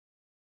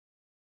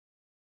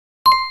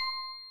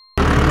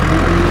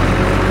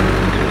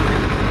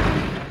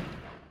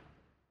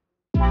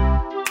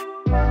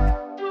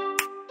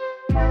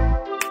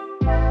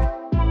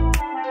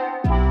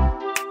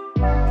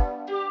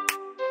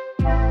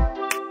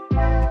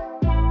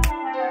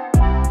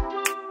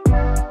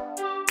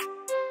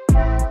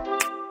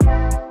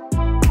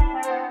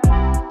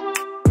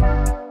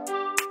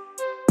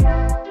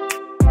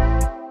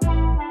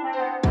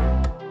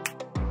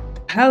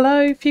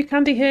Hello,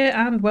 FewCandy here,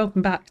 and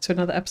welcome back to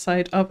another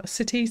episode of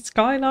Cities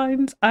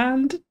Skylines.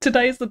 And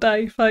today's the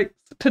day, folks.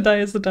 Today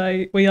is the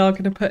day we are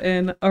going to put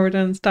in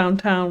Auridon's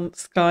downtown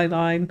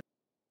skyline.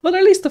 Well,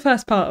 at least the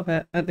first part of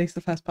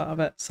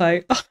it.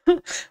 So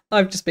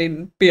I've just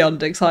been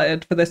beyond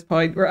excited for this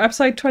point. We're at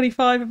episode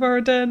 25 of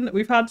Auridon.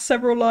 We've had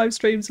several live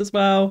streams as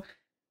well,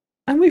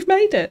 and we've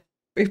made it.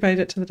 We've made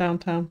it to the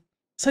downtown.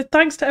 So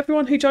thanks to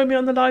everyone who joined me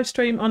on the live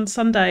stream on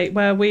Sunday,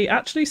 where we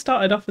actually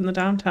started off in the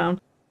downtown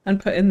and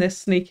put in this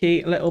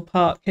sneaky little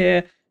park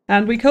here.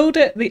 And we called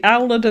it the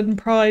Auridon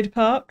Pride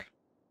Park.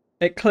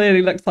 It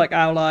clearly looks like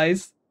owl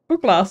eyes, or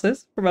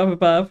glasses from up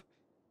above,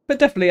 but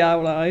definitely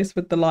owl eyes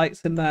with the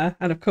lights in there.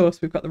 And of course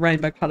we've got the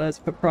rainbow colours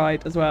for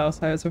Pride as well,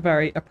 so it's a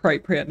very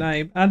appropriate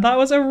name. And that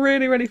was a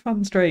really, really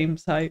fun stream,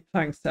 so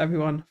thanks to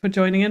everyone for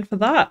joining in for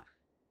that.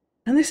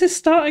 And this is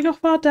starting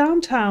off our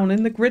downtown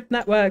in the grid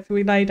network that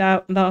we laid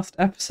out last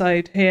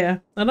episode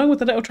here, along with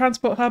the little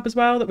transport hub as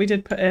well that we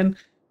did put in.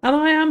 And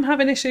I am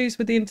having issues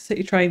with the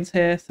intercity trains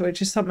here, so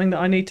which is something that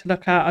I need to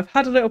look at. I've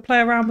had a little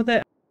play around with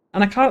it,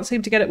 and I can't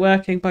seem to get it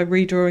working by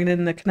redrawing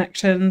in the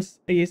connections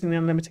using the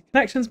unlimited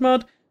connections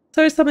mod.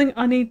 So it's something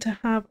I need to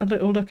have a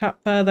little look at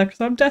further,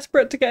 because I'm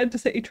desperate to get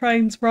intercity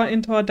trains right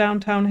into our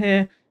downtown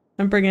here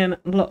and bring in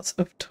lots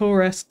of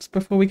tourists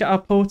before we get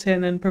our port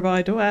in and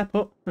provide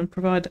airport and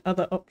provide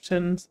other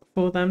options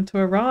for them to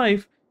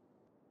arrive.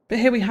 But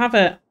here we have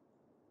it.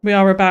 We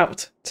are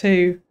about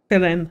to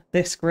fill in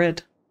this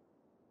grid.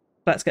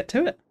 Let's get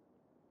to it.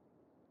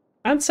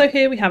 And so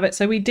here we have it.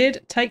 So we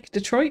did take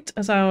Detroit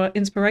as our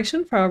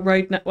inspiration for our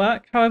road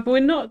network. However,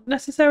 we're not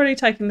necessarily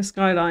taking the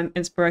skyline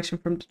inspiration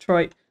from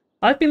Detroit.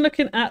 I've been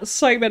looking at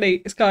so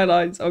many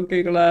skylines on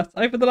Google Earth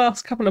over the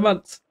last couple of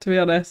months, to be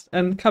honest,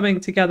 and coming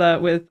together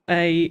with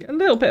a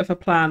little bit of a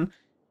plan.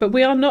 But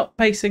we are not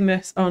basing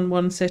this on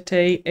one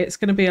city. It's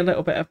going to be a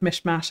little bit of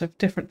mishmash of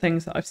different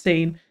things that I've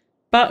seen.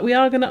 But we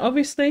are going to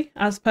obviously,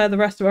 as per the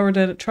rest of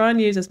Auridon, try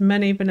and use as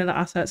many vanilla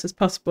assets as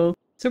possible.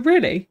 So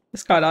really, the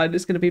skyline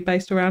is going to be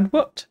based around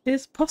what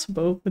is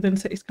possible within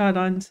City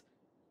Skylines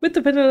with the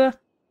vanilla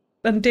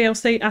and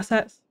DLC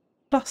assets,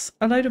 plus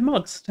a load of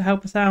mods to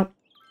help us out.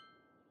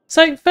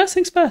 So first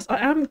things first, I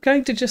am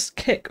going to just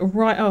kick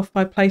right off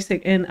by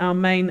placing in our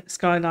main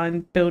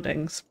skyline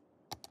buildings.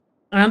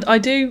 And I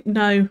do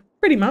know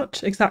pretty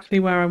much exactly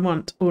where I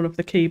want all of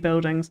the key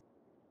buildings.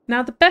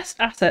 Now, the best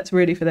assets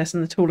really for this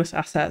and the tallest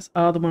assets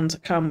are the ones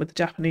that come with the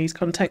Japanese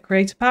Content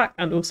Creator Pack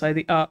and also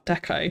the Art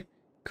Deco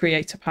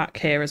Creator Pack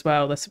here as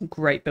well. There's some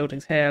great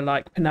buildings here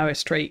like Panoa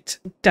Street.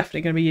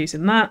 Definitely going to be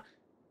using that.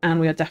 And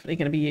we are definitely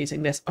going to be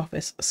using this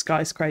office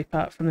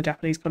skyscraper from the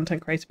Japanese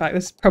Content Creator Pack.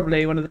 This is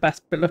probably one of the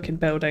best looking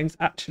buildings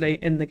actually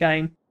in the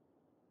game.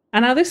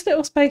 And now this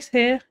little space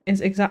here is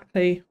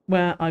exactly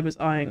where I was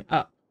eyeing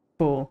up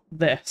for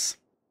this.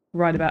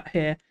 Right about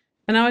here.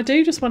 And now I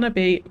do just want to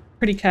be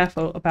pretty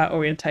careful about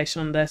orientation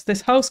on this.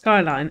 This whole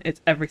skyline,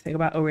 it's everything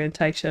about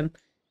orientation.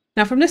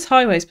 Now from this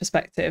highways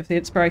perspective, the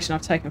inspiration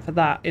I've taken for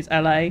that is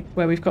LA,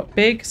 where we've got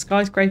big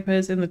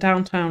skyscrapers in the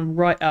downtown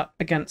right up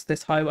against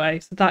this highway.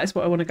 So that is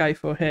what I want to go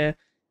for here.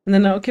 And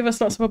then that'll give us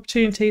lots of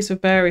opportunities for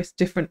various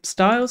different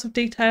styles of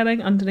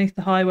detailing underneath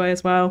the highway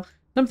as well.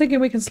 I'm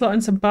thinking we can slot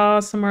in some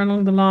bars somewhere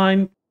along the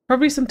line,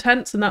 probably some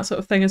tents and that sort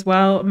of thing as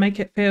well, and make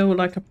it feel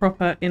like a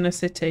proper inner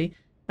city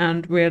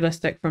and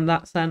realistic from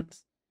that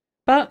sense.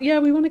 But yeah,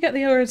 we want to get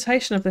the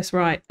orientation of this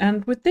right.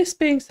 And with this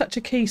being such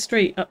a key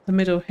street up the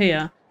middle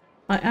here,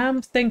 I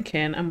am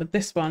thinking, and with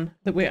this one,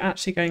 that we're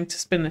actually going to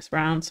spin this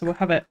round. So we'll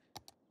have it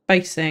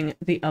facing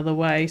the other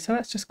way. So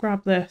let's just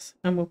grab this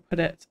and we'll put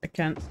it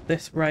against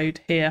this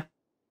road here.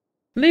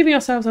 Leaving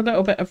ourselves a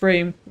little bit of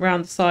room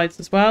around the sides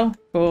as well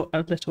for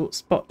a little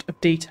spot of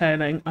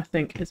detailing, I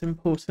think is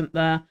important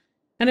there.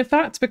 And in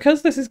fact,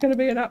 because this is going to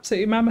be an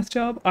absolutely mammoth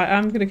job, I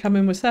am going to come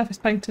in with surface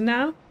painter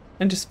now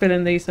and just fill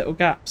in these little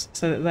gaps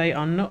so that they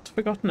are not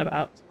forgotten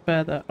about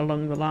further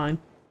along the line.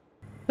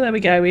 So there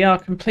we go, we are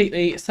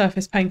completely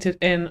surface painted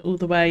in all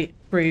the way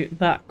through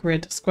that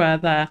grid square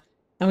there.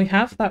 And we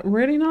have that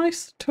really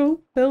nice tall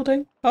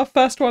building, our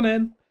first one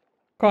in,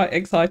 quite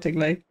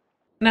excitingly.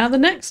 Now the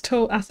next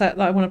tall asset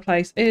that I want to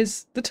place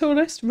is the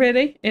tallest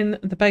really in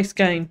the base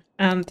game.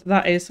 And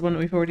that is the one that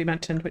we've already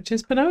mentioned, which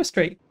is Panoa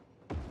Street.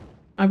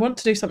 I want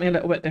to do something a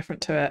little bit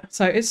different to it.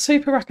 So it's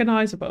super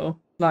recognisable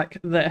like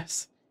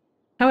this.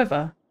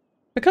 However,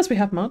 because we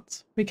have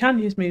mods, we can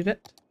use Move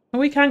It and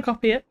we can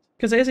copy it.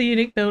 Because it is a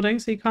unique building,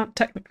 so you can't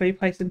technically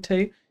place in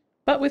two.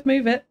 But with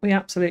Move It, we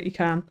absolutely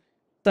can.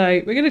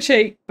 So we're going to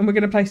cheat and we're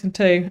going to place in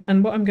two.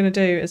 And what I'm going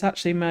to do is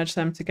actually merge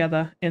them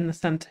together in the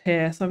centre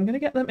here. So I'm going to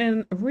get them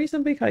in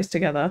reasonably close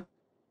together.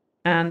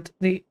 And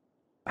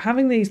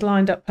having these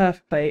lined up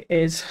perfectly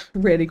is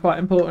really quite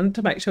important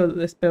to make sure that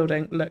this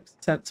building looks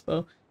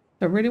sensible.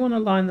 So I really want to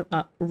line them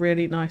up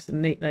really nice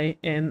and neatly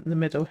in the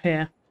middle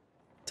here,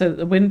 so that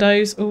the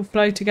windows all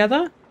flow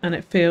together and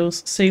it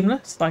feels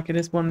seamless like it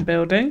is one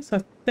building. So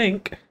I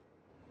think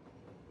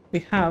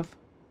we have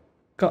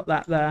got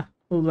that there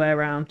all the way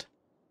around.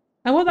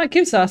 And what that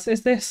gives us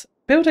is this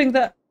building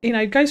that you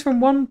know, goes from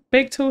one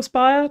big tall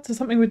spire to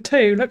something with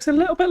two. Looks a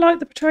little bit like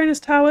the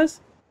Petronas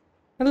Towers,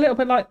 a little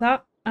bit like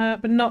that,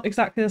 but not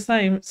exactly the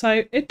same.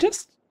 So it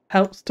just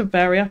helps to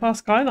vary up our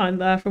skyline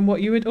there from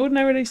what you would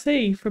ordinarily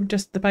see from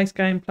just the base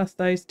game plus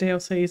those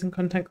DLCs and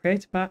content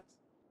creator packs.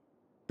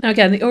 Now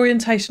again, the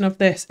orientation of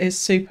this is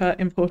super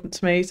important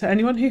to me. So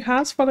anyone who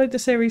has followed the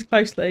series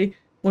closely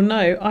will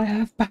know I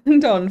have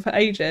banged on for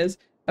ages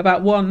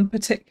about one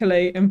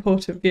particularly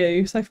important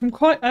view. So from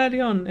quite early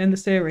on in the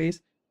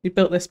series, we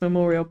built this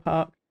memorial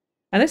park.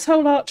 And this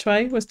whole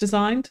archway was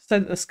designed so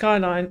that the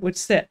skyline would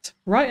sit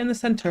right in the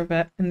centre of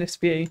it in this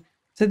view.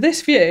 So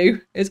this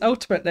view is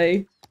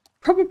ultimately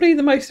probably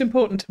the most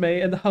important to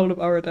me in the whole of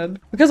Auridon,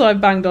 because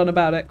I've banged on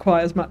about it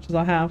quite as much as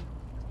I have.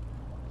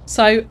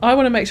 So I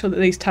want to make sure that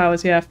these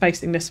towers, yeah, are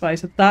facing this way.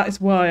 So that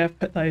is why I've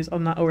put those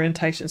on that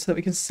orientation, so that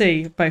we can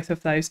see both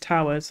of those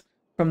towers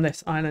from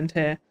this island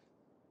here.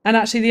 And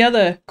actually the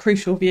other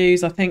crucial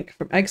views, I think,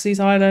 from Eggsy's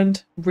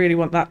Island, really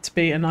want that to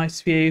be a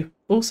nice view.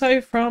 Also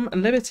from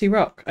Liberty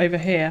Rock over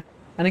here.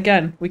 And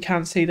again, we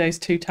can see those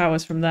two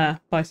towers from there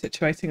by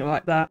situating it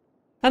like that.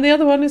 And the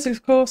other one is,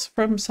 of course,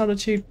 from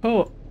Solitude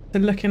Port. So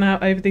looking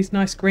out over these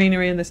nice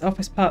greenery and this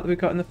office park that we've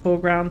got in the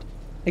foreground.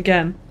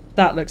 Again,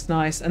 that looks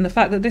nice. And the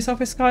fact that this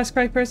office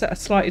skyscraper is at a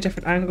slightly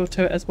different angle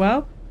to it as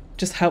well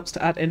just helps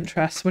to add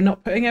interest. We're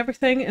not putting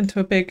everything into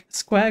a big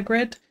square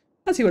grid,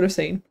 as you would have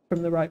seen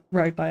from the road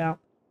layout.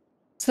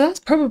 So that's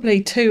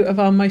probably two of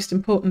our most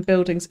important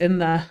buildings in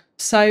there.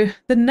 So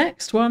the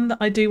next one that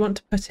I do want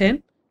to put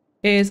in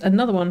is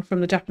another one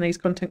from the Japanese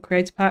content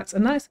creator packs,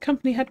 and that is the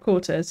company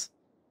headquarters.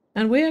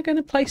 And we are going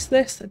to place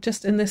this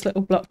just in this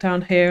little block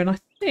down here. And I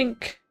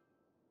think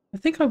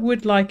I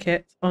would like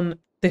it on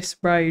this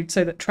road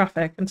so that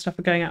traffic and stuff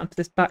are going out onto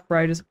this back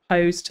road as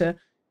opposed to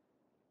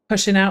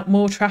pushing out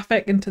more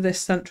traffic into this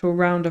central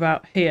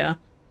roundabout here,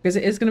 because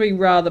it is going to be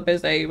rather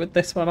busy with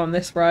this one on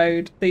this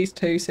road, these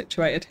two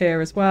situated here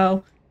as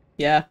well.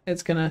 Yeah,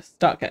 it's going to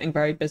start getting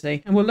very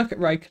busy, and we'll look at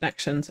road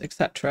connections,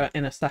 etc.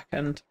 in a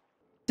second. So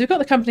we've got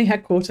the company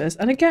headquarters,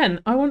 and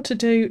again, I want to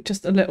do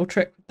just a little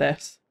trick with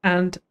this.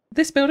 And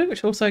this building,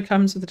 which also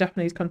comes with the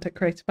Japanese content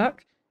creator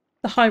pack,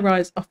 the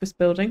high-rise office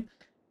building,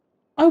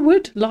 I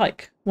would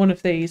like one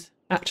of these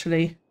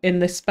actually in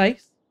this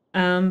space,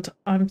 and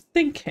I'm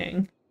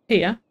thinking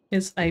here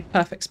is a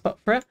perfect spot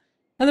for it.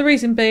 And the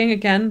reason being,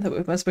 again,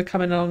 that as we're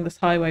coming along this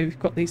highway, we've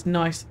got these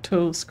nice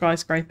tall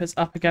skyscrapers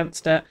up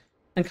against it.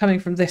 And coming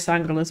from this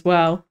angle as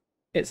well,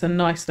 it's a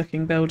nice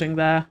looking building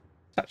there.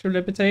 Statue of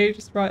Liberty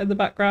just right in the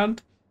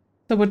background.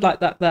 So I would like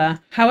that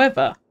there.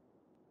 However,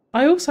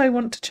 I also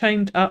want to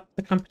change up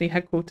the company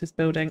headquarters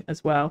building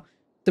as well.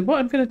 So what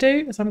I'm going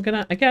to do is I'm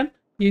going to, again,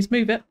 use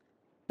Move It.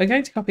 We're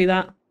going to copy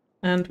that,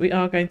 and we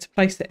are going to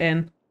place it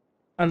in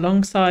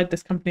alongside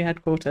this company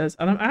headquarters.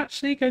 And I'm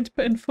actually going to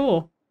put in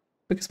 4.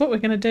 Because what we're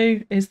going to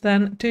do is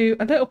then do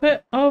a little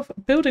bit of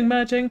building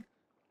merging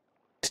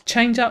to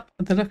change up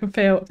the look and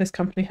feel of this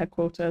company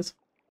headquarters.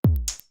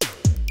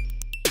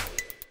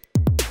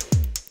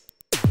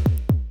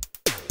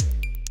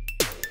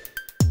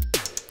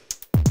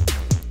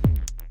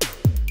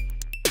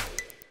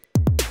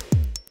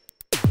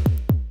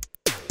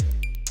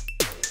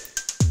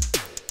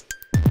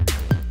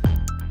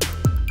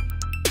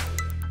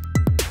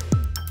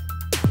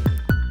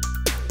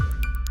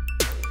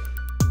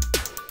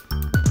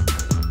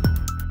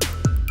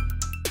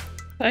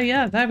 So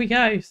yeah, there we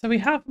go. So we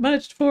have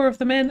merged 4 of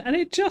them in, and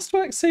it just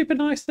works super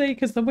nicely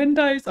because the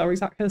windows are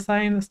exactly the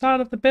same. The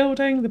style of the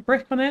building, the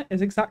brick on it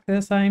is exactly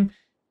the same.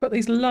 Got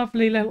these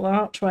lovely little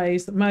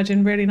archways that merge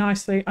in really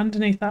nicely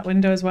underneath that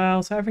window as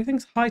well. So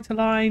everything's height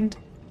aligned.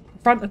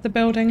 The front of the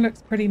building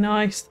looks pretty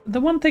nice. The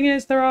one thing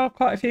is there are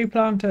quite a few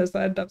planters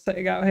that end up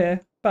sitting out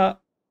here,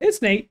 but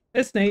it's neat,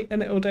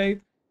 and it'll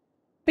do.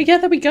 But yeah,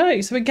 there we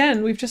go. So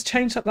again, we've just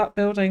changed up that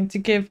building to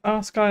give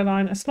our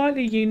skyline a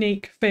slightly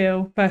unique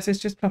feel versus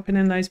just popping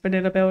in those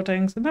vanilla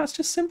buildings. And that's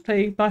just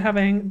simply by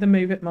having the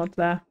Move It mod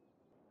there.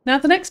 Now,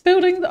 the next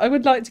building that I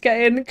would like to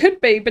get in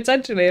could be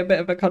potentially a bit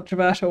of a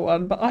controversial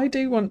one, but I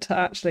do want to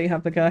actually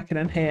have the gherkin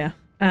in here.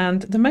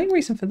 And the main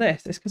reason for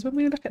this is because when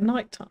we look at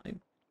night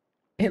time,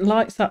 it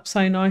lights up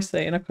so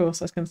nicely. And of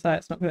course, I was going to say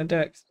it's not going to do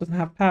it because it doesn't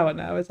have power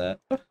now, is it?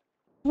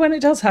 When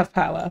it does have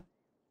power,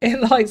 it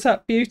lights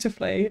up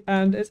beautifully,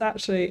 and it's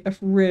actually a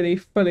really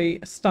fully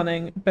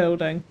stunning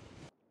building.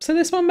 So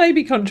this one may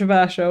be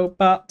controversial,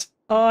 but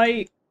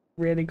I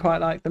really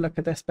quite like the look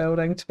of this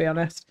building, to be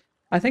honest.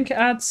 I think it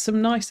adds some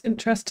nice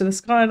interest to the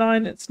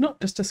skyline. It's not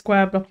just a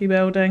square blocky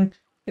building.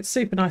 It's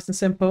super nice and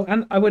simple.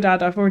 And I would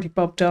add, I've already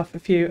bobbed off a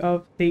few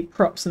of the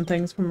props and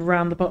things from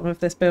around the bottom of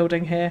this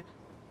building here.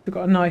 We've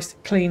got a nice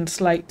clean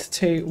slate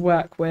to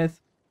work with.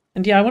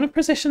 And yeah, I want to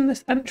position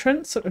this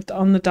entrance sort of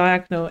on the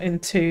diagonal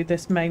into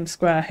this main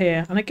square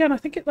here. And again, I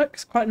think it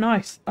looks quite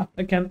nice up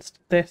against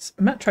this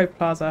Metro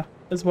Plaza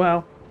as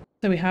well.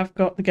 So we have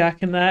got the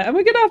gherkin there, and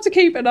we're going to have to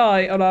keep an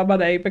eye on our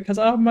money because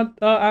our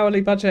hourly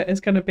budget is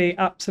going to be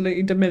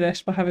absolutely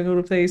diminished by having all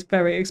of these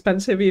very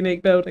expensive,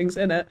 unique buildings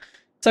in it.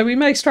 So we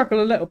may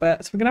struggle a little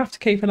bit, so we're going to have to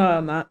keep an eye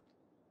on that.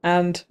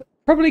 And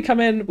probably come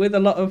in with a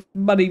lot of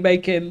money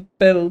making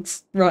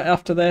builds right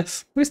after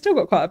this. We've still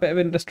got quite a bit of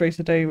industry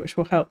to do, which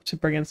will help to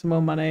bring in some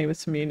more money with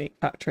some unique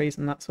factories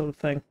and that sort of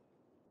thing.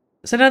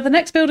 So now the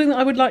next building that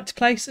I would like to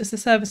place is the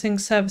Servicing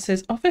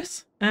Services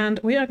Office, and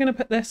we are going to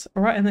put this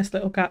right in this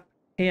little gap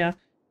here.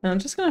 And I'm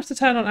just going to have to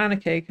turn on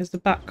Anarchy because the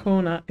back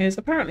corner is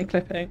apparently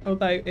clipping,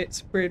 although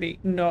it's really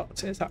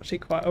not. It's actually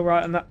quite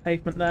alright on that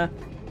pavement there.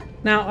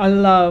 Now I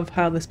love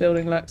how this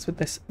building looks with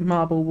this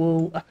marble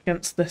wall up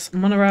against this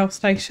monorail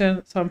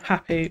station, so I'm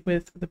happy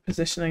with the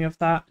positioning of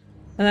that.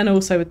 And then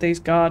also with these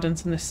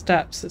gardens and the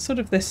steps, it's sort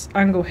of this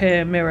angle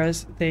here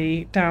mirrors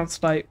the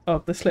downslope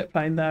of the slip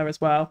lane there as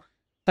well.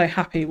 So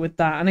happy with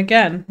that. And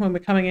again, when we're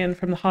coming in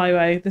from the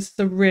highway, this is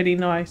a really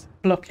nice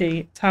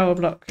blocky tower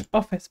block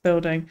office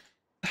building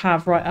to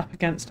have right up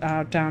against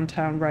our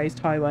downtown raised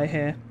highway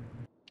here.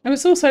 And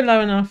it's also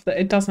low enough that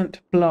it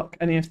doesn't block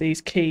any of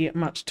these key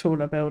much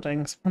taller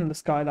buildings from the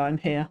skyline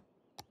here.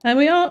 And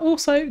we are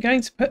also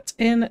going to put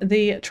in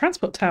the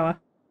transport tower.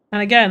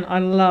 And again, I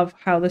love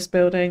how this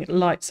building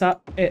lights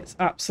up. It's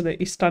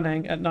absolutely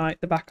stunning at night,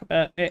 the back of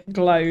it. It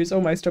glows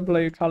almost a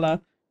blue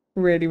colour.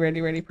 Really, really,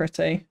 really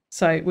pretty.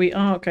 So we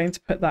are going to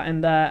put that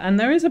in there. And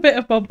there is a bit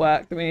of bob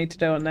work that we need to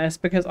do on this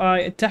because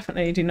I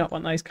definitely do not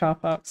want those car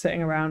parks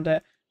sitting around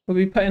it. We'll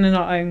be putting in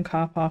our own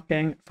car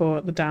parking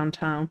for the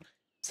downtown.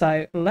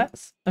 So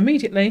let's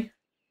immediately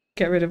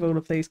get rid of all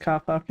of these car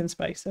parking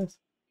spaces.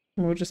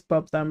 And we'll just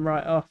bob them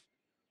right off.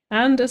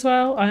 And as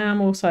well, I am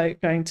also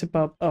going to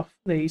bob off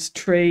these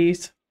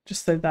trees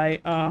just so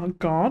they are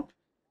gone.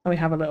 And we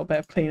have a little bit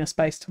of cleaner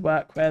space to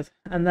work with.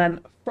 And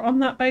then on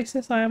that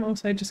basis, I am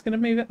also just going to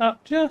move it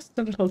up just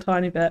a little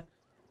tiny bit.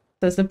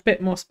 There's a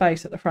bit more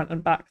space at the front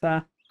and back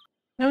there.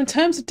 Now in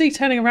terms of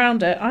detailing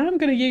around it, I am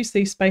going to use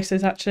these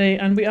spaces actually,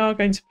 and we are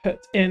going to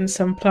put in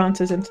some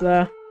planters into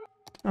there.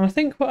 And I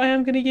think what I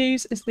am going to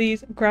use is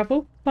these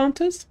gravel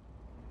planters.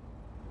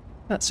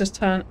 Let's just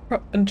turn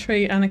prop and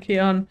tree anarchy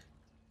on.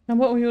 And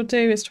what we will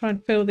do is try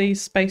and fill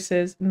these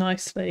spaces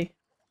nicely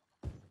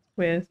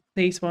with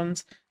these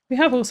ones. We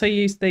have also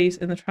used these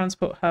in the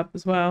transport hub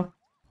as well.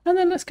 And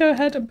then let's go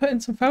ahead and put in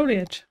some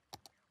foliage.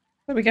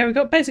 There we go, we've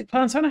got basic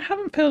plants and I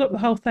haven't filled up the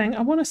whole thing.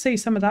 I want to see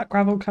some of that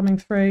gravel coming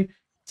through.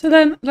 So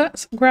then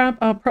let's grab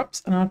our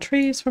props and our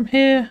trees from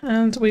here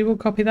and we will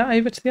copy that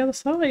over to the other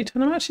side.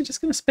 And I'm actually just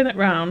going to spin it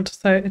round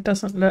so it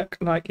doesn't look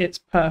like it's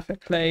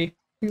perfectly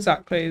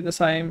exactly the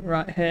same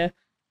right here.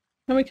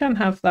 And we can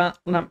have that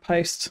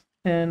lamppost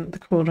in the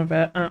corner of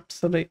it,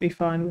 absolutely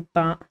fine with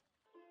that.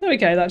 There we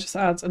go, that just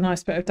adds a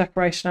nice bit of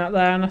decoration out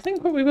there. And I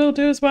think what we will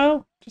do as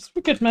well, just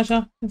for good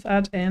measure, is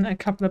add in a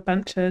couple of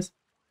benches.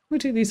 We'll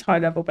do these high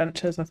level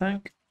benches, I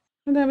think.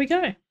 And there we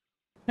go.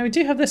 Now we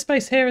do have this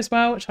space here as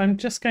well, which I'm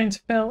just going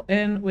to fill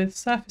in with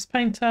surface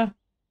painter.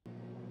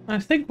 I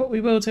think what we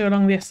will do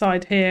along the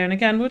side here, and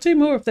again, we'll do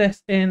more of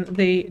this in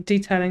the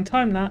detailing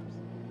time lapse,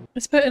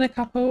 is put in a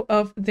couple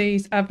of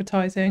these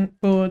advertising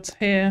boards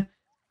here.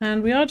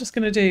 And we are just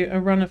going to do a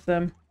run of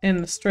them in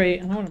the street.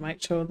 And I want to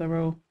make sure they're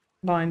all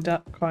lined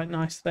up quite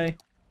nicely.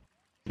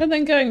 And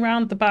then going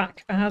round the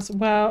back as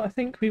well, I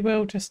think we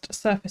will just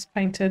surface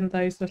paint in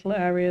those little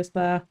areas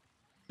there.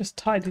 Just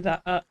tidy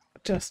that up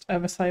just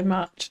ever so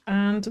much.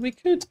 And we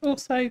could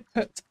also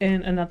put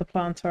in another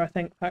planter, I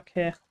think, back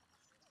here.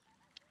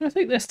 And I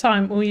think this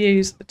time we'll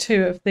use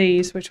two of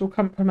these, which will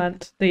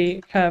complement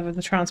the curve of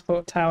the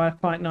transport tower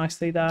quite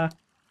nicely there.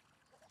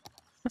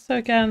 So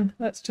again,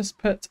 let's just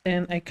put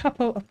in a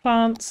couple of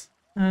plants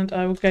and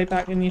I will go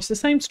back and use the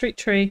same street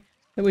tree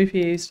that we've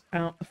used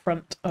out the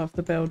front of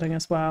the building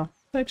as well.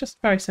 So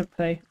just very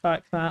simply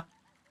like that.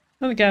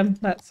 And again,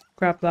 let's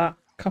grab that,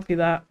 copy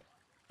that.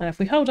 And if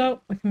we hold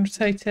up, we can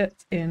rotate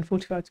it in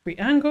 45-degree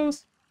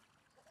angles.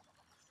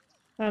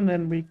 And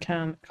then we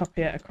can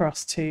copy it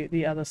across to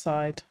the other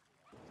side.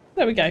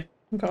 There we go.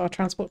 We've got our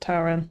transport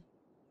tower in.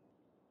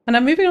 And now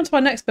moving on to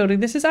our next building,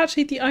 this is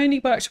actually the only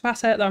workshop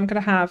asset that I'm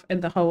going to have in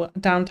the whole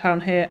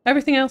downtown here.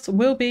 Everything else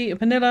will be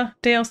vanilla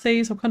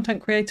DLCs or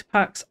content creator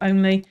packs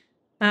only.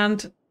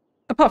 And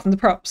apart from the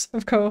props,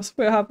 of course,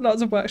 we'll have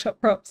lots of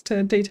workshop props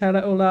to detail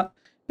it all up.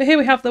 But here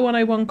we have the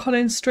 101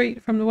 Collins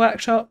Street from the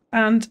workshop.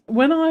 And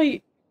when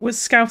I was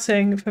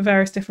scouting for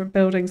various different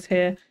buildings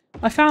here,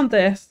 I found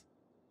this,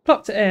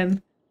 plopped it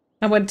in,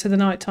 and went to the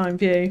nighttime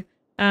view.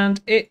 And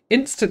it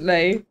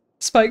instantly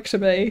spoke to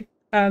me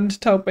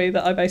and told me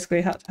that I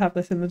basically had to have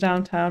this in the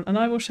downtown, and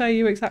I will show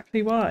you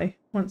exactly why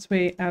once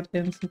we add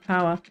in some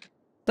power.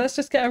 Let's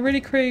just get a really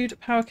crude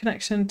power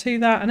connection to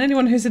that, and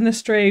anyone who's in the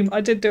stream,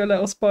 I did do a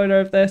little spoiler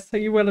of this, so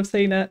you will have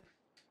seen it.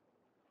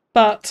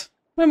 But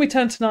when we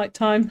turn to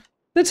nighttime,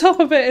 the top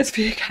of it is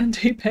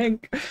FewCandy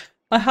pink.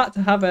 I had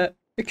to have it.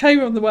 It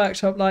came from the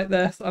workshop like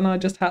this, and I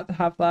just had to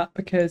have that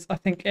because I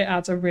think it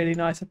adds a really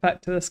nice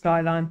effect to the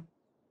skyline.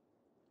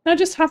 Now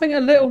just having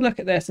a little look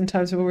at this in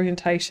terms of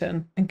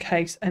orientation, in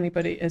case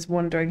anybody is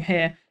wondering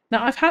here.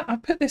 Now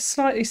I've put this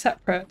slightly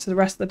separate to the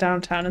rest of the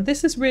downtown, and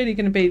this is really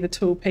going to be the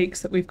tall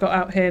peaks that we've got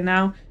out here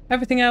now.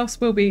 Everything else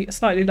will be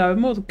slightly lower,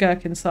 more the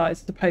gherkin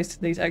size as opposed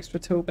to these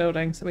extra tall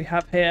buildings that we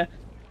have here.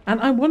 And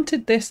I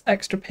wanted this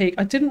extra peak.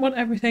 I didn't want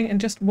everything in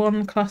just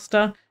one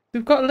cluster.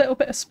 We've got a little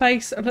bit of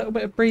space, a little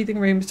bit of breathing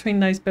room between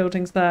those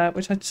buildings there,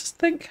 which I just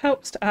think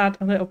helps to add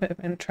a little bit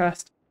of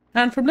interest.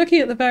 And from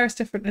looking at the various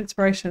different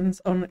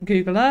inspirations on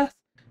Google Earth,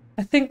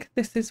 I think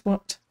this is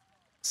what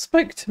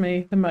spoke to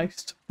me the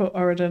most for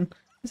Auridon,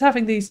 is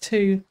having these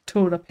two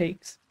taller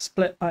peaks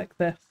split like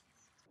this.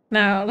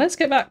 Now let's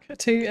get back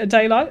to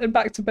daylight and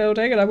back to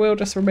building, and I will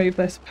just remove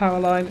this power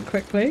line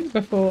quickly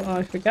before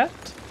I forget.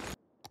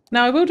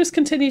 Now I will just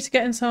continue to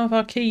get in some of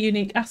our key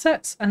unique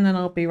assets and then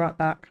I'll be right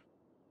back.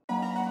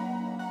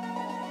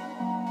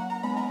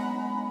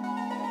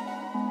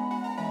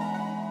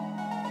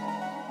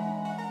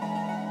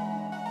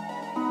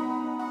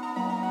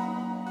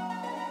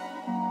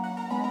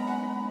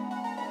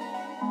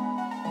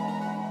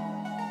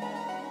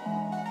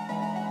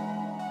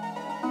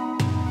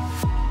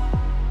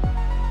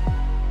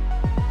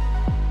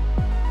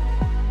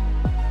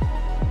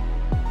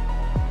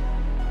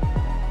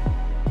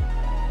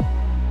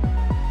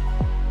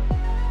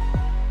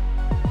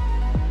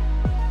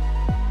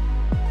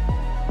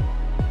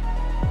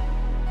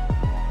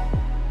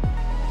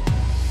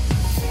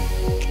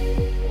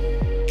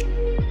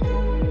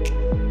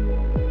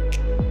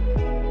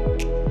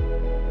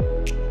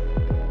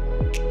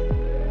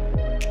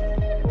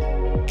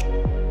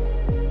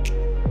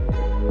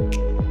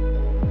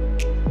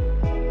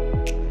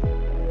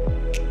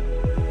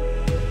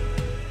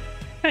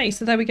 Okay,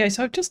 so there we go.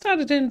 So I've just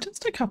added in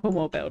just a couple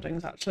more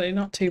buildings, actually,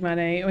 not too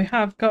many. We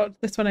have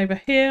got this one over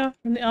here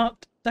from the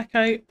Art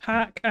Deco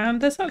pack, and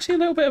there's actually a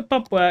little bit of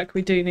bub work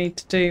we do need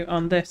to do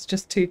on this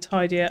just to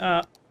tidy it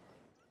up.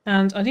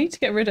 And I need to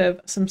get rid of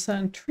some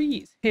certain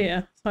trees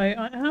here. So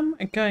I am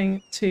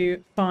going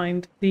to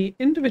find the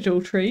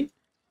individual tree,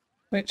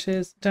 which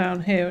is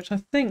down here, which I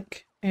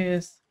think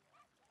is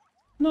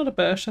not a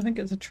bush. I think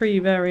it's a tree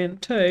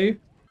variant too.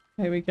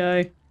 Here we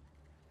go.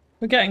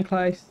 We're getting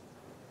close.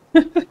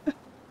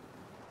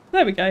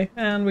 There we go,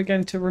 and we're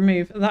going to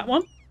remove that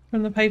one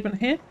from the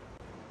pavement here.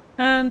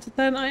 And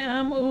then I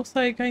am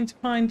also going to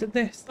find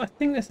this. I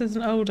think this is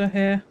an older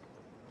here.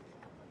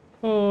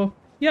 Or,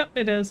 yep,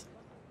 it is.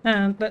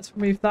 And let's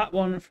remove that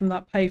one from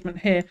that pavement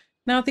here.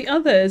 Now the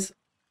others,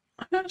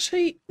 I'm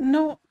actually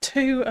not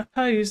too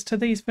opposed to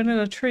these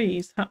vanilla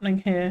trees happening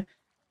here.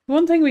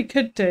 One thing we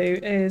could do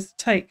is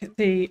take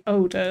the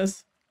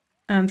olders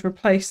and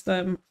replace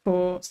them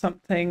for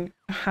something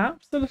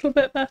perhaps a little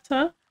bit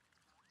better.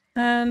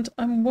 And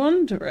I'm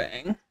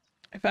wondering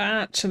if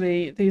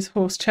actually these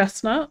horse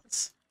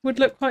chestnuts would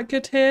look quite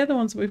good here, the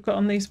ones that we've got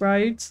on these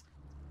roads.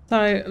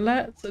 So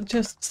let's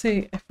just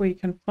see if we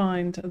can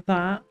find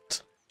that,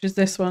 which is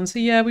this one. So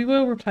yeah, we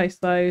will replace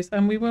those,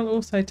 and we will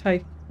also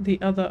take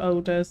the other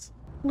alders.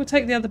 We'll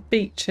take the other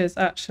beeches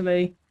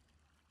actually,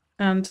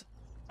 and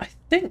I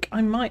think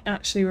I might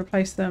actually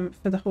replace them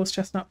for the horse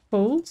chestnut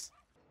falls.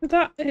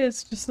 That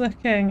is just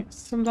looking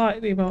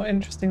slightly more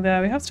interesting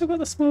there. We have still got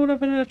the smaller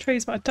vanilla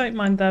trees, but I don't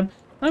mind them.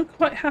 I'm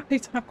quite happy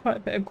to have quite a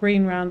bit of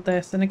green around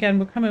this. And again,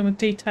 we'll come in with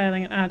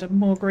detailing and add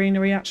more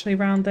greenery actually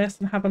around this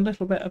and have a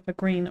little bit of a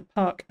green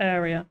park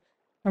area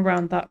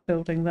around that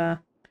building there.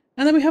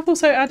 And then we have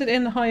also added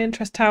in the high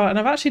interest tower, and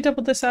I've actually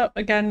doubled this up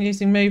again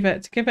using Move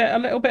It to give it a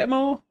little bit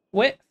more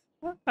width.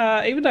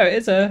 Even though it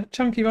is a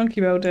chunky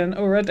monkey building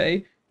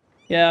already.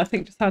 Yeah, I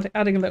think just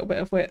adding a little bit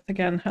of width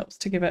again helps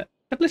to give it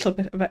a little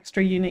bit of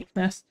extra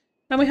uniqueness.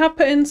 And we have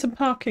put in some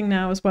parking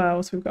now as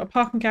well. So we've got a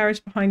parking garage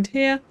behind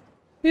here.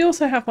 We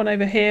also have one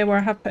over here where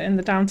I have put in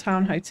the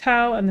downtown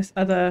hotel and this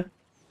other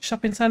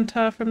shopping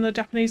centre from the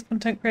Japanese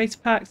content creator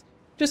packs.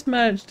 Just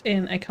merged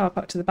in a car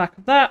park to the back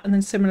of that, and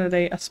then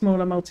similarly a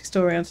smaller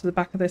multi-storey onto the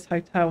back of this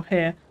hotel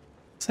here.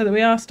 So that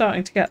we are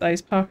starting to get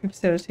those parking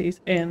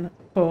facilities in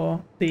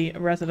for the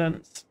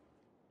residents.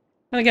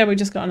 And again, we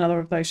just got another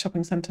of those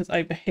shopping centres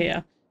over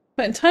here.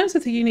 But in terms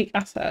of the unique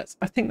assets,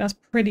 I think that's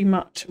pretty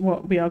much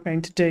what we are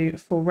going to do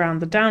for around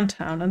the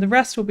downtown. And the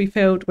rest will be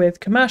filled with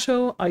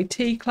commercial,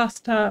 IT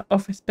cluster,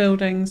 office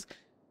buildings,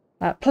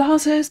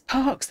 plazas,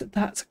 parks,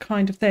 that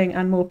kind of thing,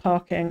 and more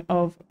parking,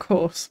 of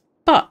course.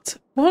 But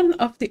one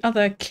of the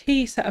other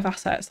key set of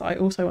assets that I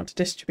also want to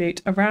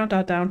distribute around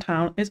our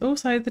downtown is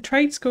also the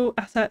trade school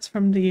assets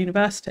from the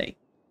university.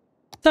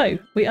 So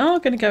we are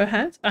going to go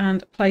ahead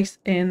and place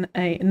in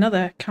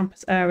another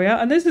campus area,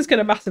 and this is going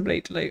to massively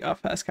dilute our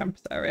first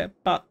campus area,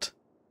 but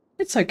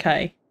it's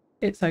okay.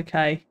 It's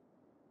okay.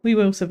 We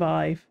will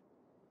survive.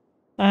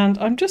 And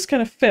I'm just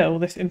going to fill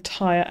this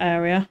entire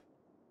area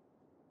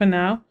for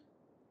now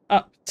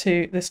up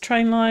to this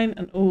train line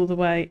and all the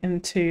way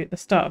into the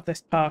start of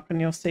this park,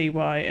 and you'll see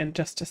why in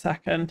just a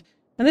second.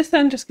 And this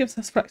then just gives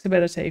us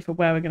flexibility for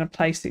where we're going to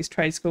place these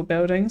trade school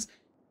buildings.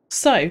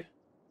 So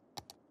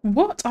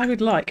what I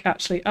would like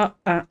actually up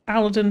at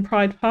Auridon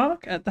Pride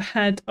Park at the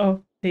head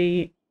of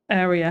the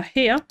area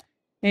here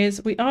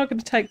is we are going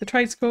to take the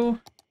trade school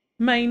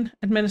main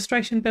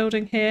administration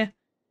building here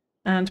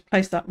and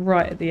place that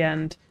right at the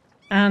end.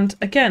 And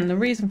again, the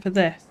reason for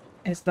this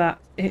is that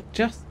it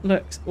just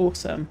looks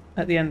awesome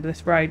at the end of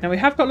this road. Now we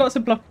have got lots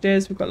of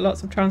blockages, we've got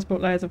lots of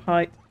transport layers of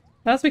height.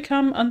 But as we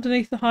come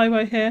underneath the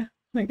highway here,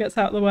 and it gets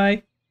out of the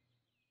way.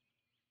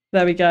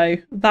 There we go.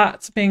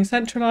 That's being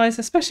centralised,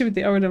 especially with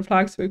the Auridon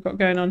flags we've got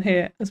going on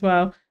here as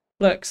well.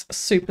 Looks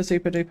super,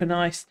 super duper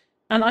nice.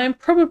 And I am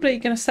probably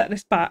going to set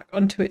this back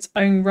onto its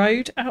own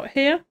road out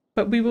here,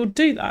 but we will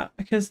do that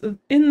because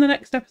in the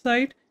next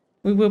episode,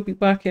 we will be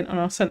working on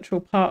our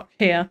central park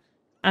here,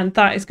 and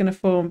that is going to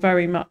form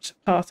very much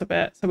part of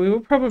it. So we will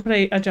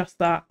probably adjust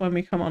that when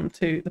we come on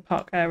to the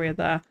park area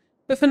there.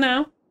 But for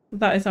now,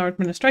 that is our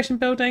administration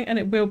building, and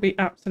it will be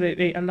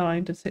absolutely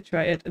aligned and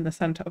situated in the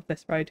centre of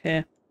this road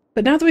here.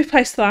 But now that we've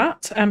placed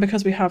that, and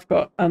because we have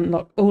got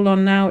unlock all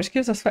on now, which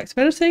gives us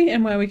flexibility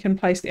in where we can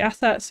place the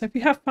assets. So if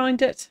you have find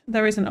it,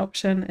 there is an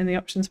option in the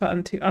options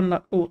button to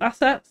unlock all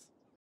assets.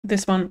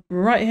 This one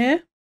right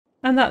here.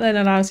 And that then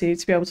allows you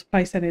to be able to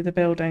place any of the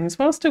buildings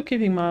while still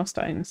keeping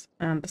milestones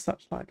and the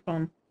such like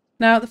on.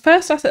 Now, the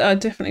first asset I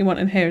definitely want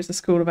in here is the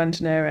School of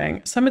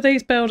Engineering. Some of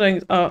these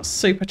buildings are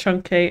super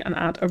chunky and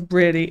add a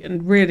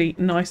really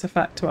nice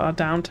effect to our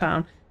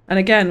downtown. And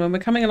again, when we're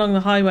coming along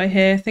the highway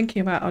here,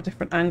 thinking about our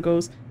different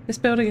angles, this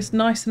building is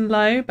nice and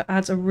low, but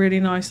adds a really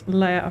nice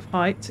layer of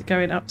height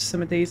going up to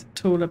some of these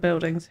taller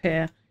buildings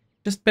here.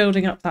 Just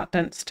building up that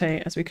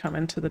density as we come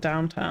into the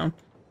downtown.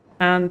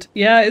 And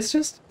yeah, it's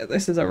just,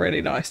 this is a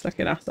really nice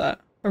looking asset.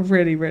 A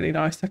really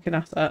nice looking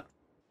asset.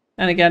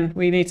 And again,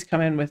 we need to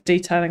come in with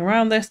detailing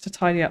around this to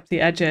tidy up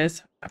the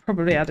edges. I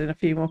probably add in a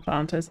few more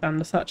planters and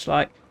the such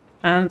like.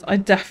 And I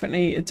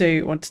definitely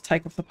do want to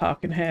take off the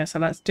parking here. So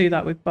let's do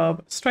that with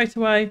Bob straight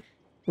away.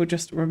 We'll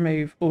just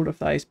remove all of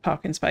those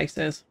parking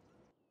spaces.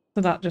 So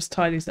that just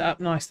tidies it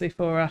up nicely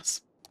for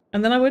us.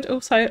 And then I would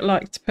also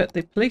like to put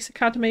the police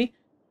academy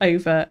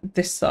over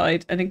this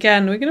side. And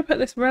again, we're going to put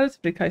this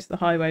relatively close to the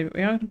highway, but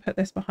we are going to put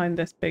this behind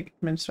this big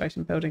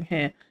administration building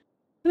here.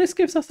 And this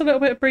gives us a little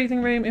bit of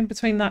breathing room in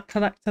between that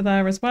collector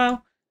there as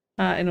well,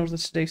 in order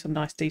to do some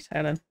nice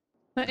detailing.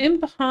 Now, in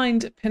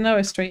behind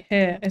Pinoa Street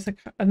here is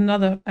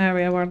another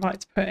area where I'd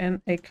like to put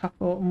in a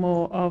couple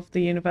more of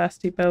the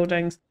university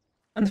buildings.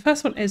 And the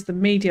first one is the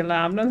Media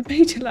Lab. Now, the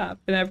Media Lab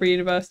in every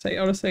university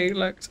honestly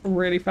looks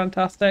really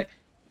fantastic.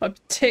 I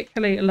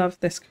particularly love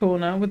this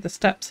corner with the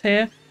steps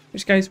here,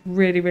 which goes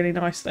really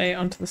nicely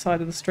onto the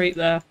side of the street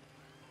there.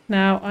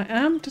 Now, I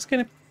am just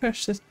going to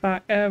push this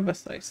back ever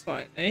so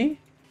slightly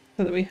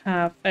so that we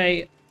have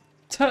a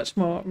touch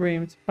more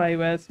room to play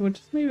with. So we'll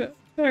just move it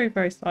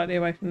very slightly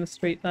away from the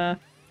street there.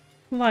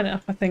 Line it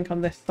up, I think,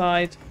 on this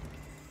side.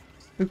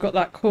 We've got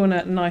that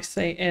corner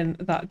nicely in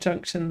that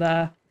junction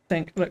there. I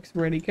think looks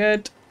really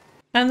good.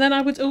 And then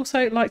I would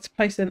also like to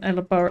place in a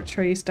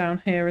laboratories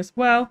down here as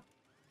well.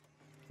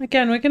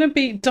 Again, we're going to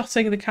be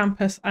dotting the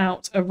campus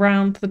out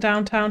around the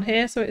downtown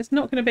here, so it's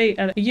not going to be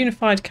a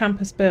unified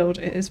campus build.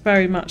 It is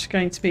very much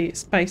going to be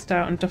spaced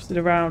out and dotted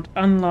around,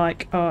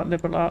 unlike our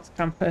liberal arts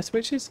campus,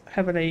 which is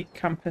heavily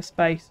campus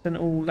based and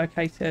all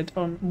located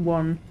on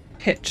one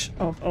pitch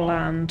of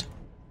land.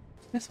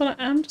 This one,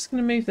 I am just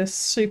going to move this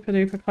super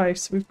duper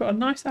close. We've got a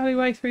nice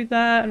alleyway through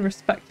there and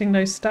respecting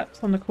those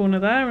steps on the corner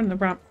there and the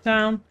ramp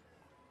down.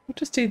 We'll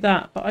just do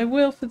that, but I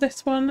will for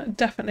this one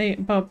definitely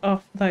bob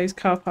off those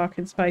car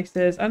parking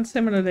spaces, and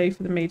similarly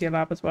for the Media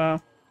Lab as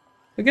well.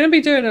 We're going to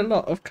be doing a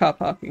lot of car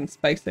parking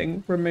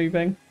spacing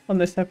removing on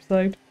this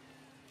episode.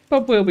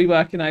 Bob will be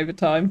working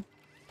overtime.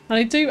 And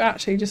I do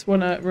actually just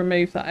want to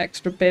remove that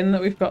extra bin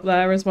that we've got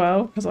there as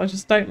well, because I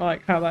just don't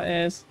like how that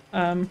is.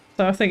 So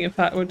I think in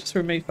fact we'll just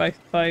remove both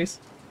of those.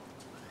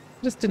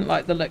 I just didn't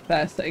like the look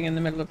there sitting in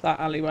the middle of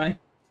that alleyway.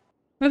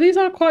 Now these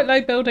are quite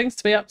low buildings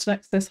to be up to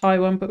next to this high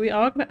one, but we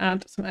are going to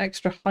add some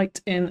extra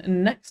height in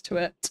next to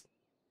it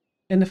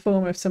in the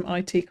form of some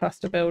IT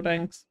cluster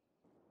buildings.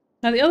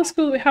 Now the other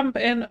school that we haven't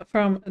put in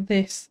from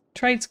this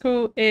trade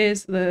school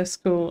is the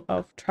School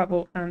of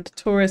Travel and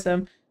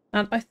Tourism.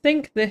 And I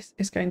think this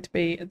is going to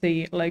be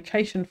the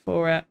location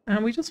for it.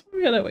 And we just want to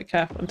be a little bit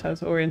careful in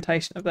terms of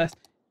orientation of this.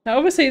 Now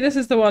obviously this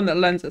is the one that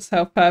lends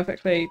itself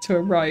perfectly to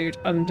a road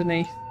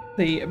underneath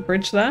the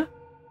bridge there.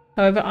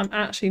 However, I'm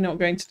actually not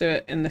going to do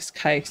it in this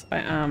case. I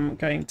am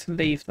going to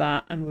leave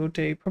that, and we'll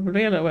do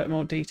probably a little bit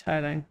more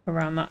detailing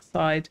around that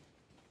side.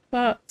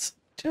 But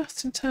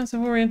just in terms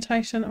of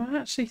orientation, I'm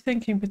actually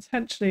thinking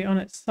potentially on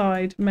its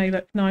side may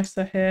look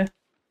nicer here.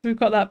 We've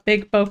got that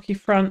big bulky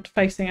front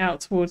facing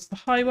out towards the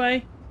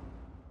highway.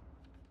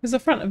 Because the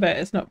front of it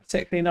is not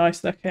particularly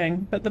nice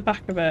looking, but the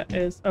back of it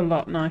is a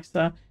lot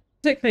nicer.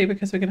 Particularly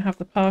because we're going to have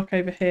the park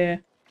over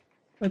here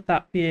with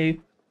that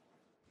view.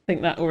 I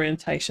think that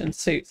orientation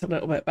suits a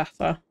little bit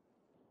better.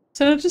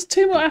 So just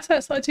two more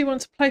assets that I do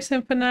want to place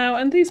in for now,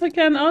 and these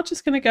again are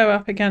just going to go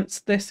up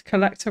against this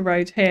collector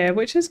road here,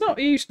 which is not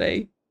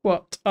usually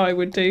what I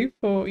would do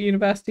for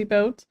university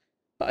builds,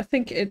 but I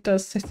think it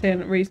does sit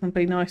in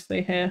reasonably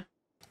nicely here.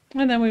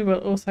 And then we will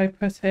also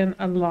put in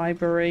a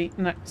library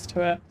next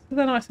to it, so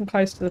they're nice and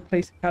close to the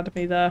police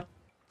academy there.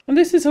 And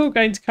this is all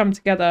going to come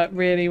together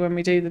really when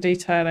we do the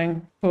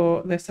detailing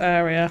for this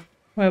area,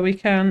 where we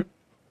can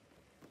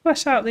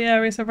flesh out the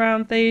areas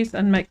around these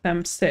and make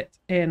them sit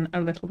in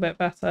a little bit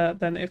better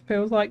than it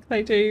feels like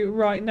they do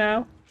right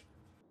now.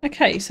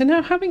 Okay, so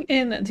now having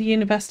in the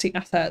university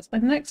assets, I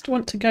next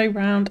want to go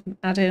round and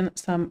add in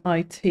some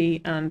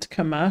IT and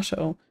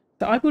commercial.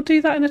 So I will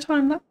do that in a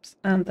time lapse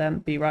and then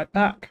be right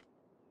back.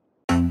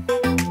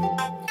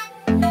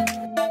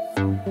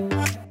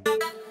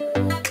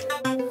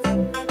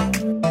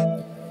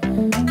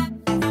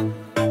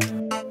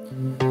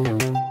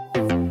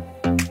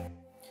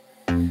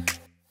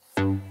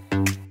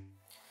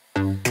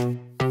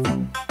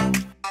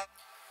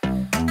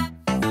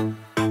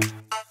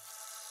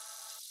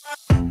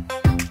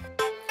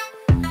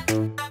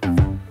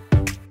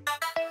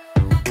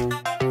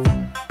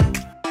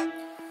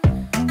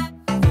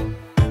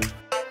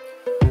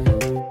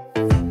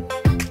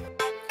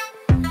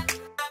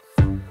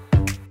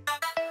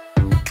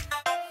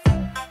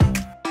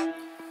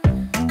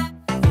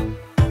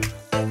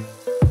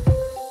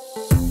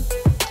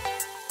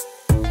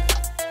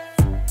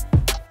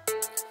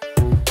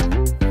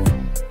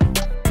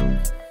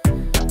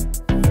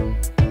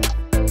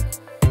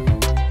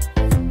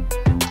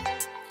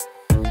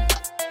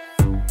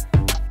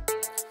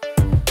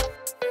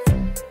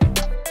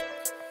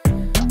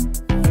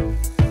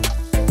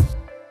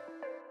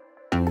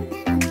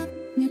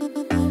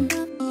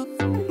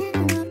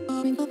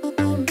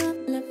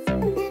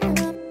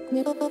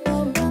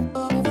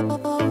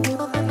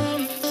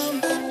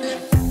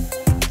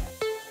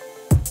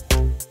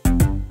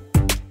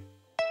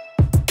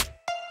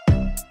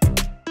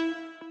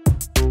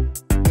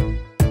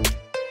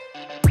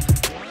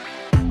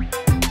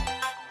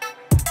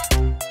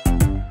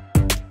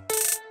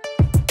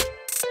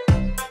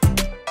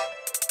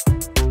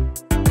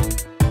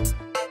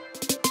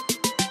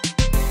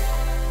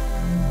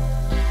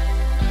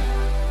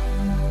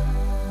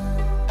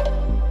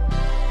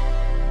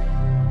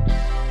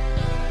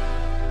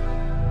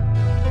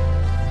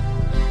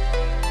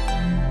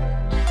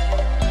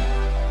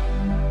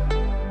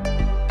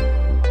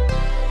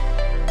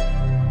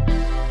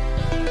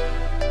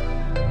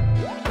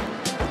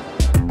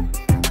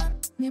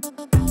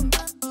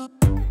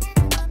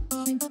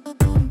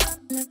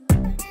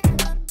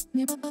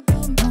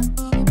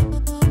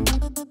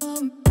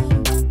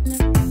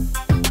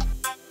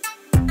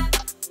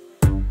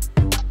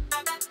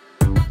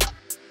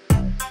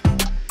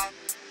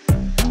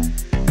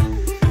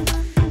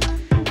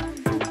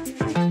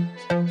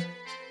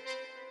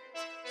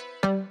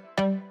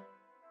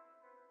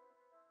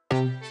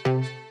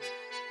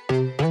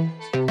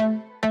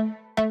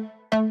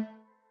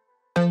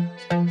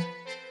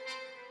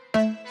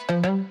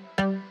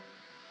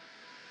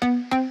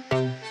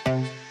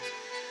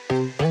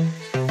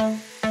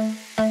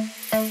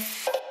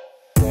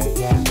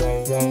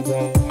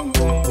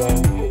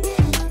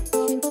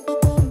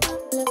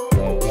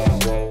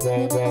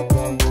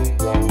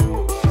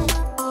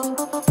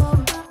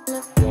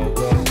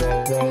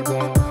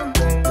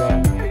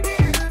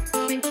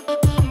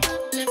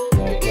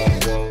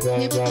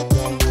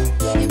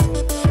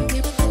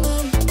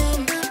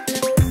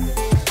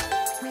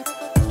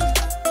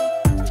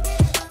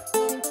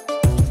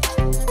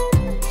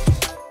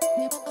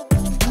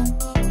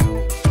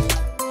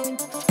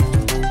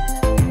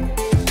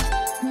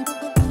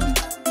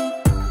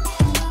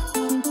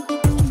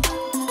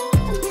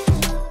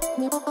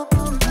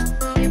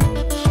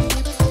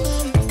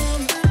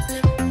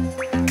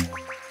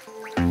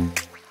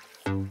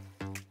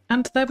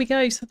 And there we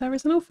go. So there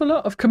is an awful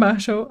lot of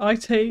commercial,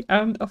 IT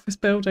and office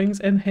buildings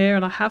in here,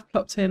 and I have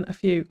plopped in a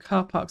few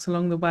car parks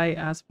along the way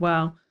as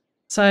well.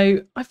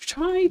 So I've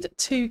tried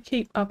to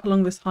keep up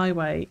along this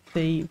highway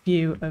the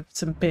view of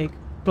some big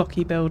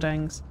blocky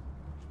buildings,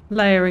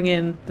 layering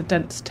in the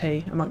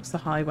density amongst the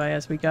highway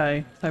as we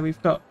go. So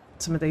we've got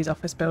some of these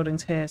office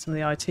buildings here, some of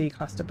the IT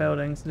cluster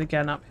buildings, and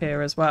again up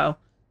here as well.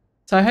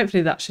 So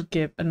hopefully that should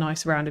give a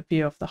nice rounded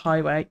view of the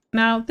highway.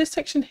 Now this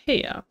section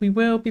here we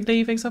will be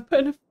leaving, so I've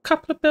put in a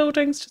couple of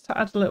buildings just to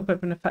add a little bit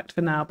of an effect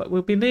for now, but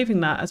we'll be leaving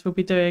that as we'll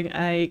be doing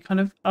a kind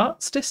of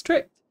arts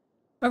district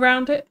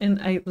around it in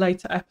a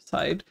later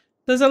episode.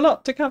 There's a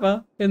lot to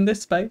cover in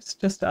this space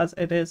just as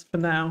it is for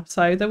now,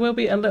 so there will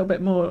be a little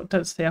bit more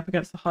density up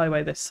against the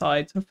highway this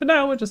side, so for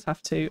now we'll just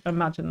have to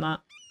imagine that.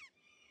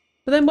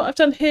 But then what I've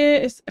done here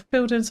is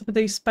filled in some of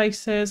these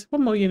spaces,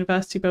 one more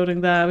university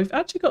building there. We've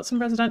actually got some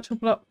residential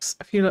blocks,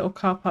 a few little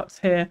car parks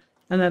here,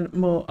 and then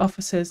more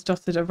offices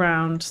dotted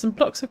around, some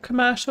blocks of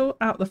commercial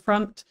out the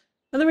front.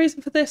 And the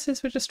reason for this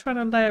is we're just trying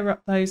to layer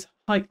up those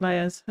height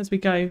layers as we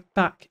go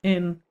back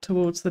in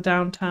towards the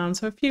downtown.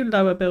 So a few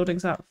lower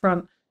buildings out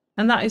front,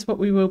 and that is what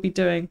we will be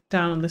doing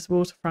down on this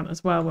waterfront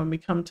as well when we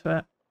come to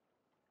it.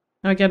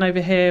 Now again over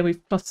here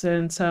we've plotted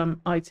in some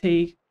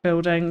IT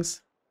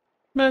buildings,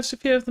 merged a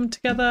few of them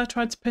together,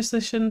 tried to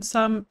position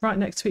some right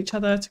next to each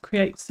other to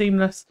create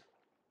seamless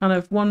kind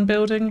of one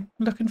building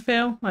look and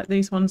feel, like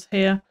these ones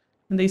here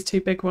and these two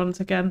big ones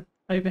again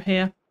over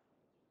here.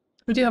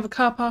 We do have a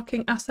car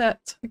parking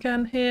asset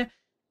again here,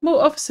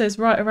 more offices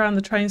right around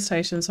the train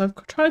station, so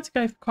I've tried to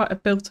go for quite a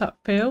built up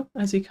feel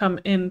as you come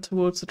in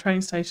towards the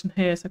train station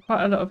here, so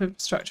quite a lot of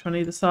infrastructure on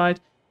either side,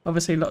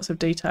 obviously lots of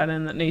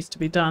detailing that needs to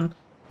be done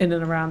in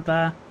and around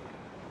there.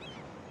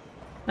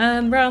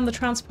 And around the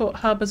transport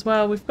hub as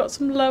well, we've got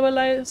some lower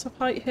layers of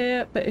height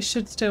here, but it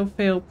should still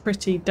feel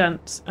pretty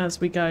dense as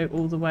we go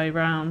all the way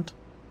round.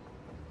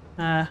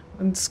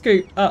 And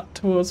scoot up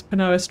towards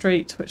Panoa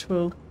Street, which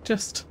will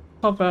just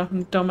hover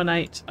and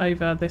dominate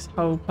over this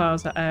whole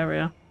plaza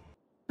area.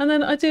 And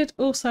then I did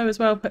also as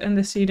well put in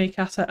this unique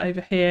asset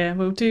over here.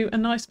 We'll do a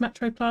nice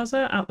metro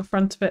plaza out the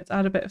front of it to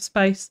add a bit of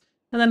space,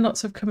 and then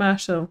lots of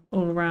commercial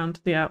all around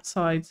the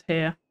outsides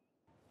here.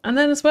 And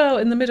then as well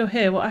in the middle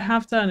here, what I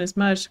have done is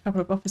merged a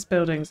couple of office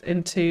buildings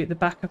into the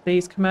back of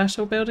these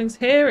commercial buildings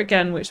here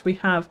again, which we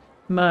have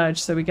merged,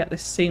 so we get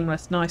this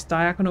seamless nice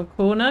diagonal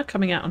corner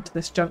coming out onto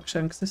this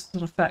junction, because this is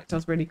an effect I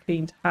was really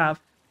keen to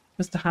have,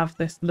 was to have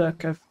this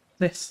look of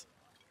this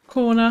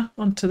corner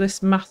onto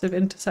this massive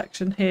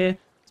intersection here,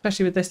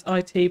 especially with this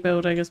IT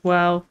building as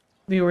well.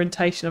 The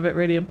orientation of it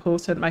really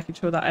important, making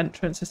sure that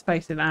entrance is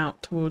facing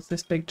out towards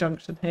this big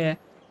junction here.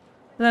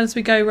 And then as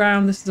we go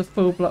round, this is a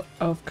full block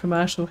of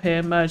commercial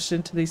here merged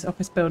into these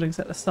office buildings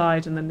at the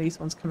side, and then these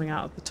ones coming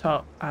out at the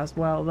top as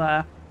well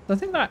there. So I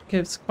think that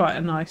gives quite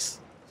a nice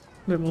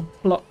little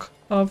block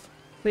of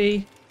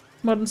the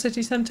modern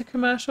city centre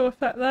commercial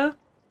effect there.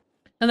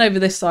 And over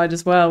this side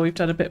as well, we've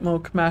done a bit more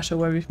commercial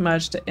where we've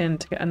merged it in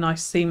to get a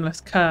nice seamless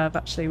curve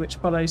actually, which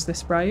follows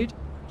this road,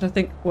 which I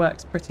think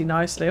works pretty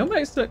nicely.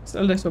 Almost looks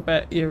a little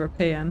bit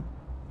European,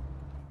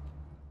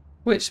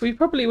 which we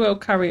probably will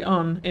carry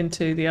on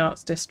into the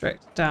arts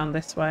district down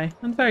this way.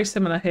 And very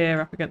similar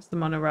here up against the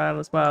monorail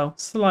as well.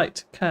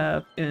 Slight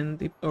curve in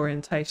the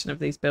orientation of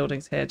these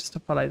buildings here just to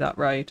follow that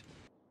road.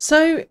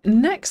 So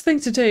next thing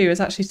to do is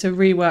actually to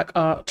rework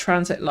our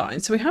transit line.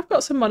 So we have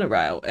got some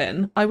monorail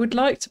in. I would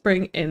like to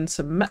bring in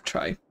some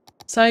metro.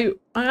 So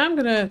I am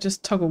going to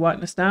just toggle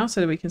whiteness now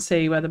so that we can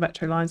see where the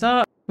metro lines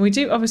are. And we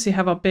do obviously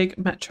have our big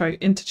metro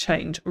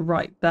interchange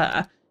right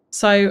there.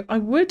 So I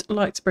would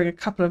like to bring a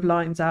couple of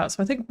lines out.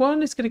 So I think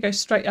one is going to go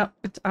straight up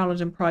into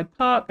Auridon Pride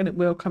Park, and it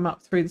will come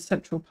up through the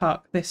Central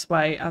Park this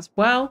way as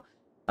well.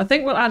 I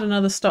think we'll add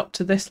another stop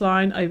to this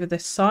line over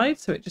this side,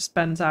 so it just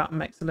bends out and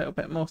makes a little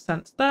bit more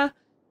sense there.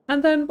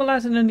 And then we'll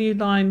add in a new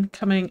line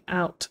coming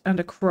out and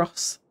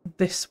across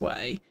this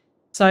way.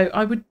 So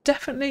I would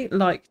definitely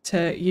like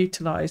to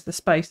utilise the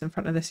space in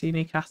front of this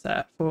unique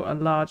asset for a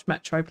large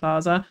metro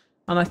plaza.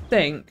 And I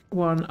think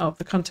one of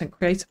the Content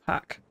Creator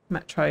Pack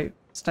metro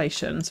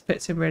stations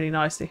fits in really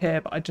nicely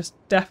here, but I just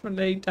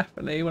definitely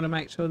want to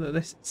make sure that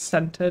this is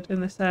centered in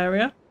this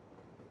area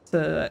so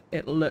that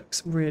it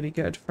looks really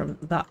good from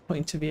that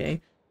point of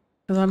view,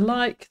 because I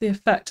like the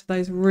effect of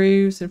those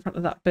roofs in front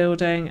of that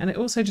building, and it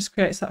also just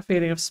creates that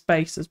feeling of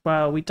space as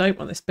well. We don't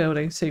want this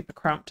building super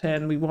cramped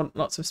in, we want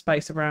lots of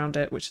space around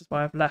it, which is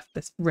why I've left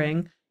this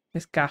ring,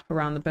 this gap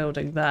around the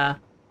building there.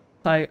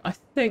 So I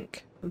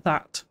think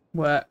that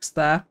works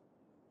there.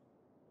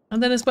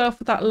 And then as well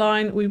for that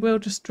line, we will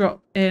just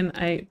drop in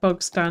a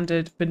bog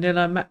standard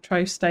vanilla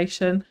metro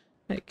station.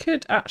 It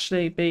could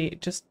actually be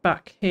just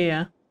back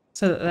here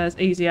so that there's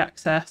easy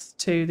access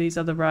to these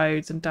other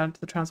roads and down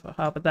to the transport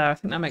harbour there. I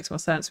think that makes more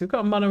sense. We've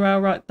got a monorail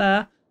right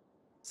there,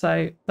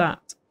 so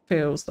that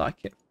feels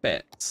like it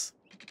fits.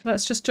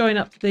 Let's just join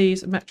up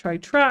these metro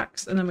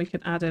tracks and then we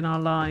can add in our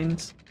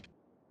lines.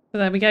 So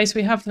there we go. So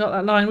we have got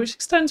that line which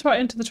extends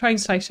right into the train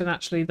station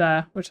actually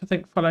there, which I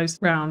think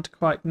follows round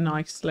quite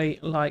nicely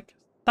like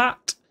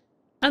that.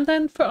 And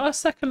then for our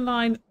second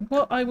line,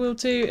 what I will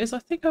do is I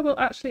think I will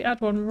actually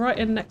add one right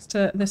in next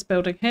to this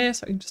building here,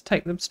 so I can just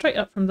take them straight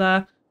up from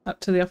there up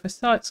to the office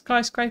site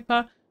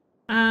skyscraper,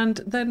 and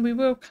then we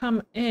will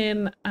come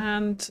in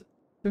and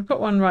we've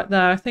got one right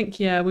there. I think,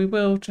 yeah, we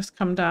will just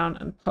come down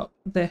and pop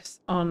this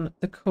on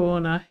the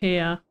corner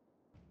here.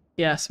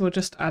 Yes, we'll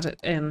just add it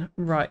in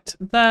right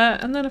there,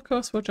 and then of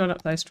course we'll join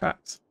up those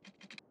tracks.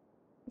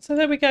 So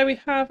there we go, we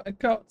have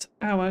got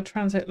our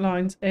transit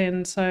lines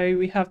in. So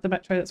we have the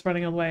metro that's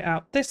running all the way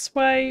out this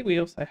way. We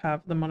also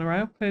have the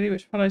monorail, clearly,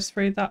 which follows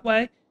through that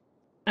way.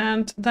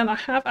 And then I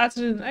have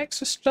added an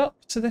extra stop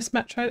to this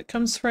metro that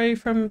comes through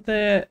from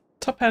the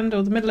top end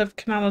or the middle of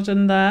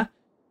Canalden there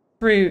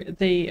through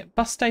the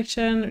bus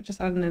station,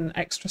 just adding in an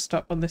extra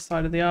stop on this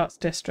side of the arts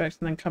district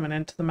and then coming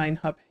into the main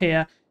hub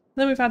here.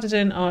 Then we've added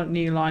in our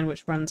new line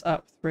which runs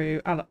up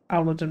through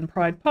Auridon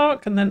Pride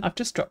Park, and then I've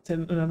just dropped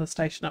in another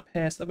station up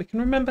here so that we can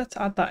remember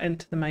to add that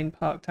into the main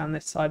park down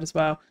this side as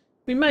well.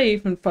 We may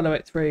even follow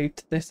it through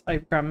to this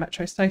overground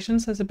metro station,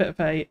 so there's a bit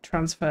of a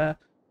transfer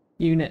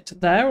unit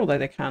there, although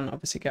they can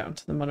obviously get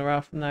onto the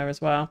monorail from there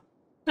as well.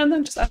 And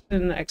then just add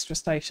in an extra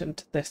station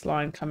to this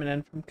line coming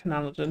in from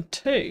Canalden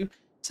too.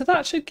 So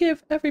that should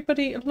give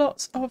everybody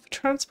lots of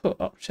transport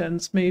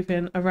options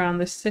moving around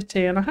this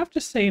city. And I have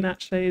just seen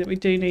actually that we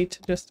do need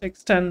to just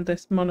extend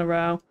this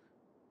monorail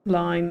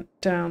line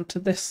down to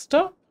this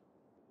stop.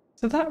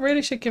 So that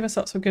really should give us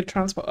lots of good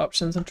transport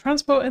options. And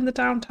transport in the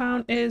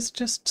downtown is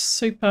just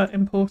super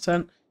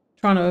important,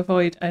 trying to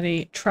avoid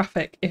any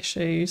traffic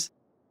issues.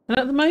 And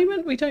at the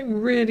moment, we don't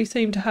really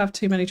seem to have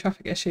too many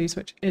traffic issues,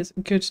 which is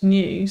good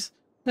news.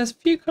 There's a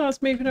few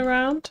cars moving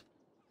around,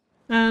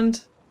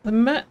 and the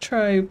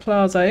Metro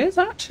Plaza is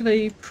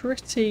actually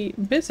pretty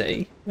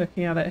busy,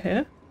 looking at it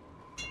here.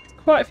 It's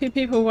quite a few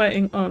people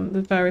waiting on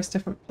the various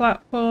different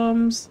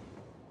platforms.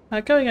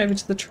 Going over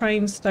to the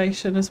train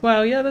station as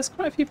well. Yeah, there's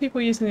quite a few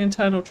people using the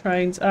internal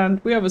trains, and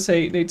we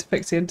obviously need to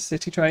fix the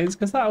intercity trains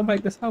because that will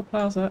make this whole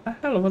plaza a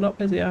hell of a lot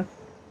busier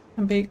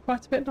and be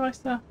quite a bit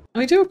nicer.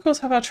 And we do of course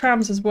have our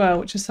trams as well,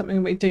 which is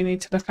something we do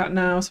need to look at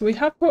now. So we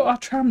have brought our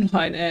tram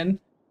line in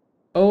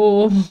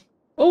all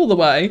the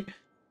way,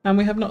 and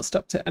we have not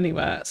stopped it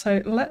anywhere.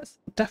 So let's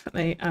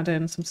definitely add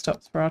in some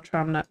stops for our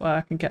tram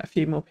network and get a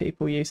few more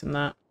people using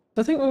that.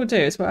 So I think what we'll do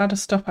is we'll add a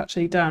stop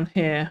actually down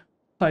here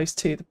close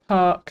to the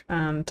park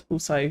and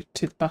also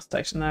to the bus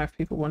station there if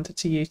people wanted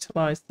to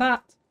utilise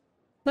that.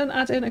 Then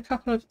add in a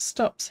couple of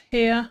stops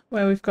here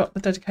where we've got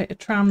the dedicated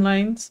tram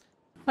lanes.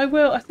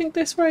 I think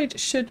this road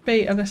should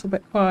be a little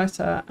bit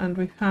quieter, and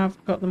we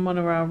have got the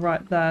monorail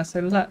right there, so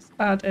let's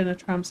add in a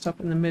tram stop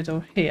in the middle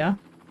here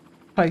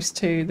close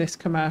to this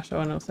commercial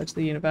and also to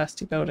the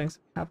university buildings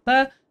we have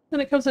there.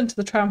 Then it comes into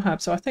the tram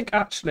hub, so I think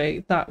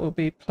actually that will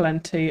be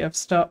plenty of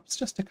stops,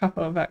 just a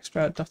couple of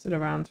extra dotted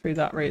around through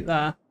that route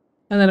there.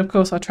 And then of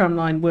course our tram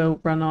line will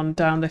run on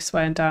down this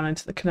way and down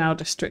into the canal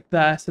district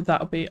there, so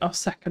that'll be our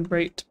second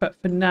route. But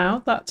for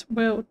now that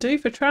will do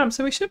for tram,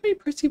 so we should be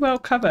pretty well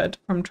covered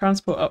from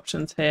transport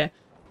options here.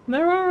 And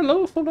there are an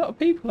awful lot of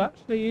people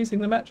actually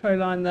using the metro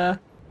line there.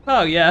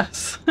 Oh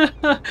yes,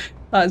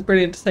 that is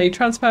brilliant to see.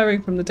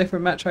 Transferring from the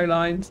different metro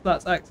lines,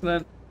 that's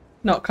excellent.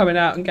 Not coming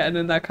out and getting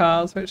in their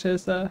cars, which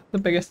is the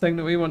biggest thing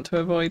that we want to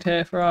avoid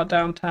here for our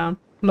downtown.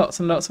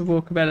 Lots and lots of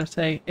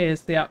walkability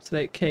is the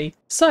absolute key.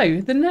 So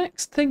the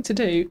next thing to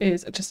do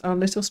is just our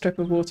little strip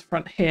of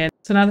waterfront here.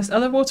 So now this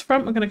other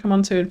waterfront we're going to come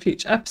on to in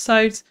future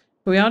episodes,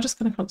 but we are just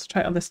going to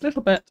concentrate on this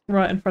little bit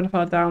right in front of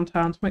our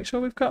downtown to make sure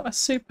we've got a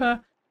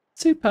super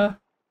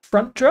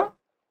front drop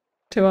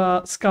to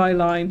our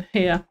skyline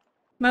here.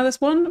 Now there's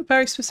one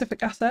very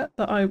specific asset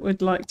that I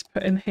would like to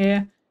put in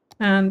here,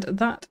 and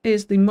that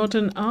is the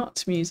Modern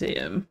Art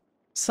Museum.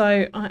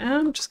 So I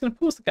am just going to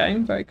pause the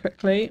game very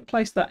quickly,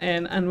 place that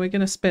in, and we're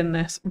going to spin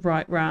this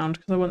right round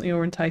because I want the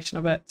orientation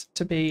of it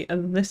to be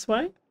this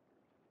way.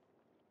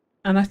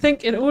 And I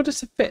think in order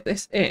to fit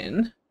this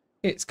in,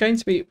 it's going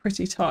to be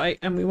pretty tight,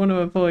 and we want to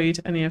avoid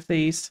any of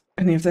this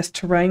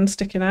terrain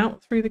sticking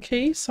out through the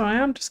keys. So I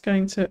am just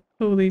going to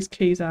pull these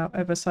keys out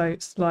ever so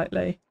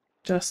slightly,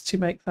 just to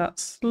make that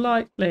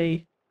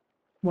slightly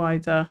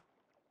wider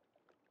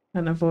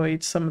and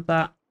avoid some of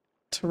that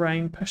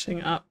terrain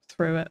pushing up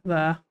through it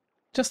there.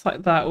 Just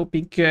like that will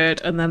be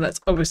good. And then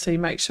let's obviously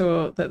make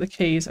sure that the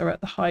keys are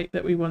at the height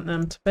that we want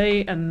them to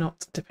be and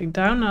not dipping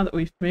down now that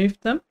we've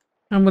moved them.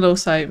 And we'll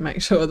also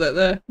make sure that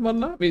the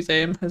Modern Art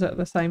Museum is at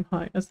the same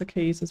height as the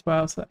keys as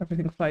well, so that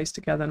everything flows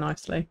together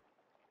nicely.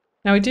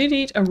 Now we do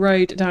need a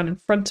road down in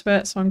front of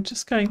it, so I'm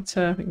just going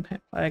to, we can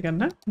hit play again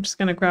now. I'm just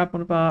going to grab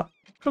one of our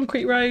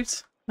concrete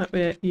roads that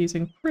we're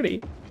using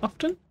pretty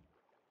often.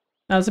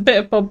 Now there's a bit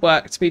of bob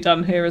work to be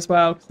done here as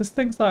well, because there's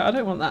things like, I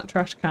don't want that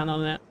trash can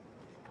on it.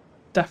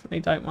 Definitely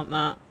don't want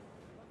that.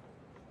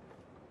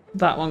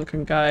 That one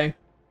can go.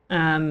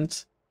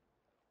 And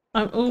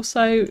I'm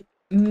also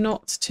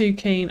not too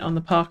keen on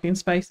the parking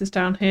spaces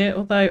down here,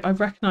 although I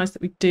recognise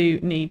that we do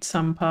need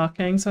some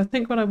parking. So I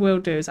think what I will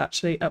do is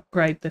actually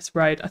upgrade this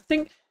road. I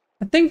think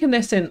in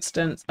this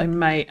instance I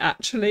may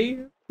actually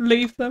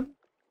leave them.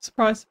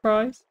 Surprise,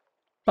 surprise.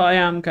 But I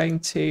am going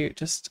to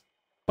just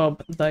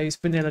bob those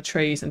vanilla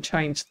trees and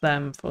change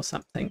them for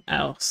something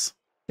else.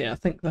 Yeah, I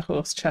think the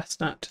horse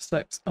chestnut just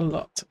looks a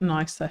lot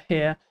nicer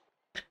here.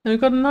 And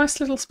we've got a nice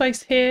little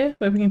space here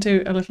where we can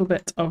do a little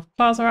bit of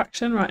plaza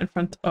action right in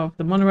front of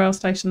the monorail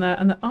station there.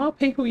 And there are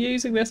people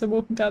using this and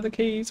walking down the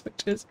quays,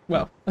 which is,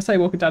 well, I say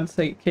walking down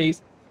the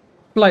quays,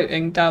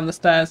 floating down the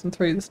stairs and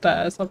through the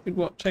stairs. I've been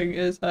watching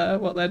is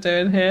what they're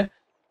doing here.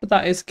 But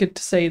that is good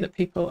to see that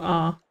people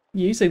are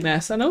using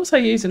this, and also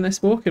using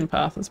this walking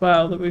path as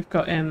well that we've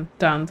got in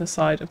down the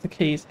side of the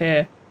quays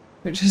here,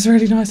 which is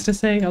really nice to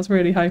see. I was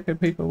really hoping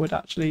people would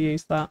actually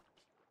use that.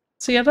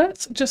 So yeah,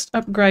 let's just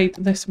upgrade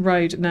this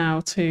road now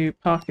to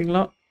parking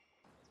lot.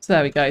 So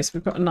there we go. So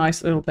we've got a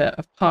nice little bit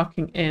of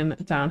parking in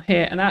down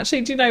here. And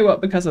actually, do you know what?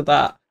 Because of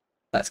that,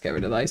 let's get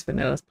rid of those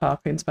vanilla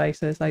parking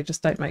spaces. They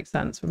just don't make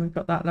sense when we've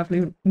got that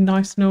lovely,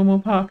 nice, normal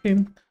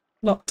parking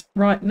lot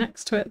right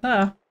next to it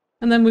there.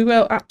 And then we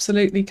will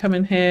absolutely come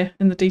in here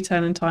in the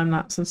detail and time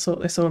lapse and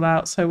sort this all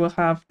out. So we'll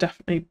have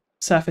definitely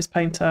surface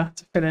painter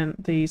to fill in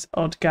these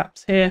odd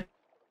gaps here.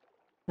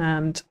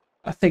 And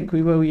I think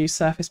we will use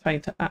surface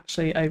painter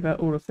actually over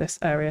all of this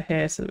area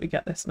here so that we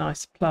get this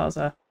nice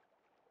plaza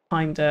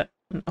behind it,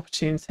 an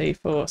opportunity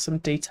for some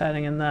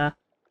detailing in there.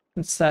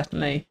 And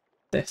certainly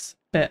this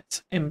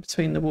bit in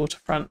between the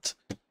waterfront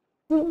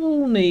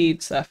will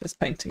need surface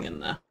painting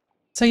in there.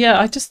 So yeah,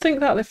 I just think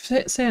that it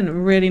fits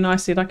in really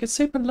nicely. Like, it's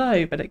super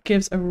low, but it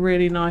gives a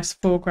really nice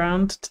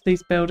foreground to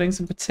these buildings,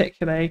 and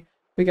particularly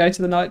we go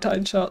to the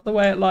nighttime shot, the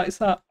way it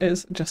lights up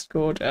is just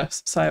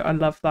gorgeous. So I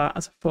love that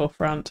as a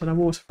forefront and a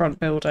waterfront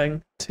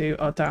building to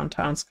our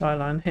downtown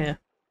skyline here.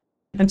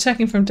 And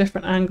checking from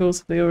different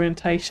angles of the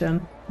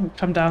orientation, we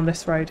come down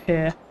this road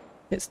here.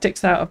 It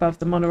sticks out above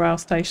the monorail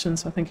station,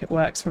 so I think it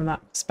works from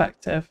that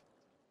perspective.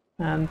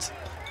 And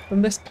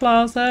from this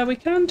plaza, we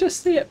can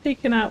just see it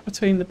peeking out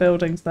between the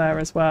buildings there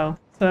as well.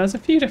 So there's a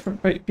few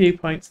different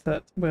viewpoints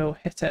that will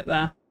hit it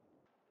there.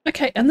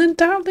 Okay, and then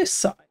down this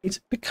side,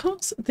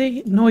 because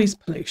the noise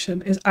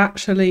pollution is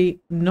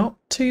actually not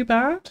too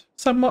bad,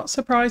 somewhat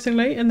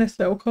surprisingly, in this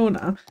little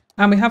corner,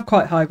 and we have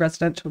quite high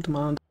residential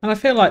demand. And I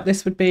feel like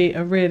this would be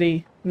a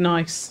really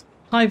nice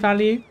high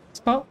value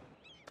spot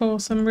for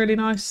some really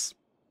nice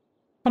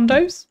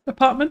condos,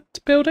 apartment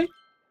building,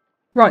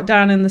 right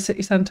down in the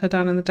city centre,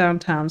 down in the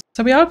downtown.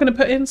 So we are going to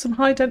put in some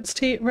high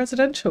density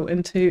residential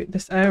into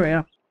this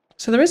area.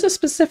 So there is a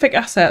specific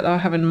asset that I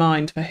have in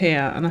mind for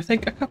here, and I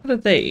think a couple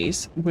of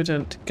these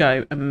wouldn't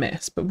go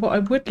amiss. But what I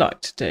would like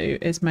to do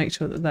is make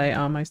sure that they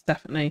are most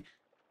definitely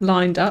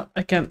lined up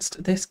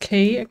against this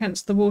quay,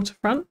 against the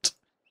waterfront.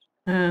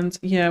 And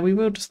yeah, we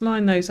will just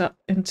line those up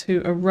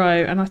into a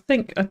row. And I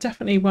think I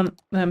definitely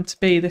want them to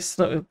be this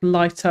sort of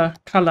lighter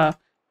colour,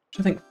 which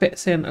I think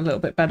fits in a little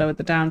bit better with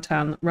the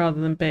downtown, rather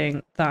than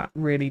being that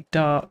really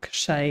dark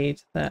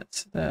shade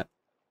that a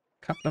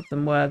couple of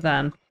them were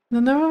then. And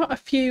then there are a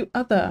few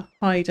other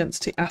high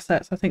density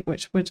assets, I think,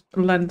 which would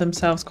lend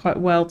themselves quite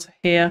well to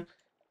here.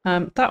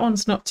 That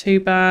one's not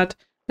too bad.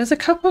 There's a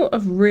couple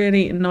of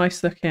really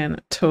nice looking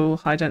tall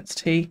high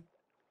density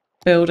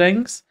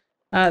buildings.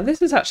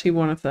 This is actually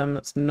one of them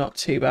that's not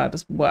too bad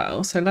as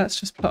well. So let's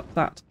just plop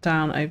that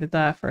down over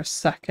there for a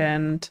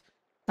second.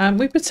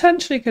 We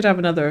potentially could have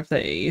another of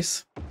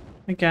these.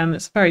 Again,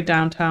 it's a very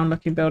downtown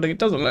looking building. It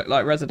doesn't look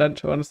like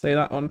residential, honestly,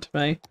 that one to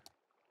me.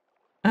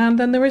 And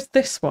then there is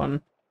this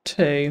one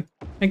too,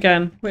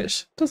 again,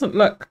 which doesn't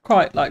look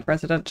quite like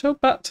residential,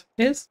 but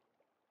is.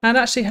 And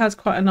actually has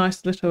quite a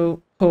nice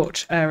little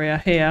porch area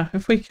here.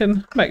 If we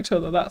can make sure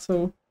that that's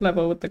all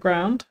level with the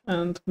ground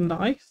and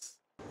nice.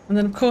 And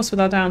then of course with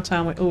our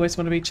downtown, we always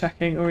want to be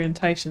checking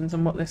orientations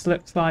and what this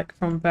looks like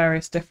from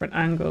various different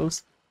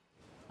angles.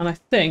 And I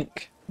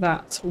think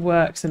that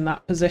works in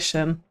that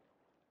position.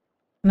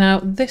 Now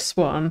this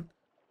one,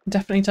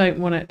 definitely don't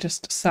want it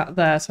just sat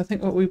there. So I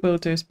think what we will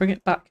do is bring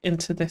it back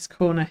into this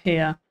corner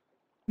here.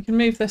 We can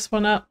move this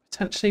one up,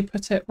 potentially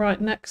put it right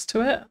next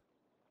to it.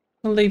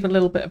 We'll leave a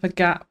little bit of a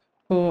gap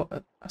for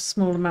a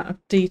small amount of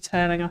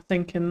detailing, I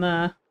think, in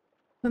there.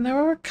 And there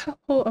are a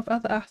couple of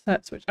other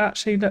assets which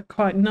actually look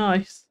quite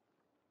nice,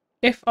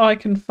 if I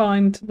can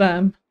find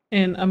them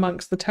in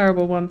amongst the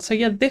terrible ones. So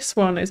yeah, this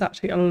one is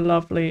actually a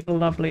lovely,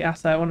 lovely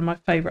asset, one of my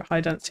favourite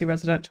high density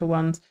residential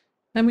ones.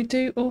 Then we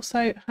do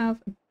also have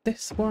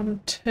this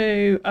one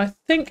too. I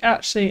think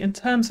actually in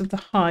terms of the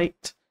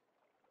height,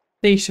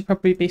 these should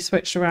probably be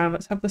switched around.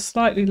 Let's have the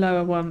slightly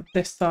lower one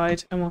this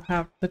side and we'll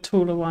have the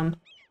taller one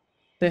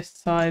this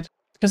side.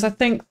 Because I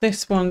think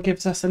this one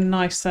gives us a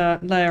nicer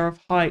layer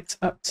of height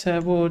up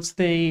towards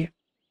the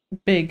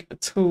big,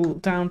 tall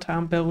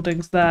downtown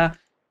buildings there.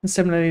 And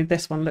similarly,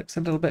 this one looks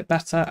a little bit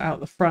better out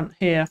the front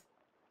here.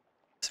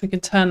 So we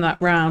can turn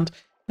that round.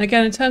 And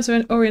again, in terms of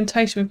an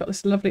orientation, we've got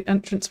this lovely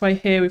entranceway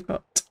here. We've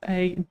got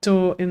a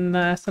door in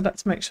there. So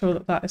let's make sure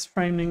that that is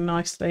framing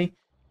nicely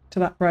to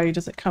that road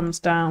as it comes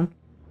down.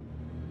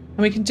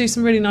 And we can do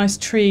some really nice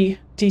tree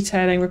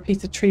detailing,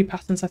 repeated tree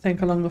patterns, I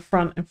think, along the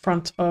front, in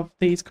front of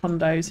these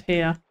condos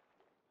here.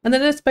 And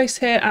then this space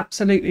here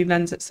absolutely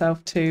lends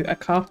itself to a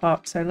car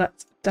park. So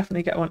let's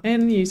definitely get one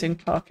in using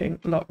parking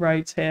lot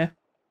roads here.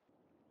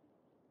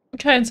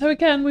 Okay, and so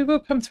again, we will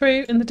come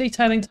through in the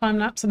detailing time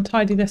lapse and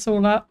tidy this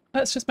all up.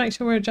 Let's just make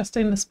sure we're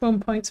adjusting the spawn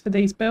points for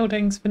these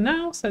buildings for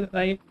now so that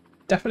they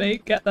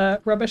definitely get their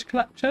rubbish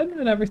collection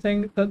and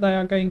everything that they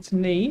are going to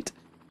need.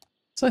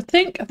 So I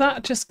think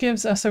that just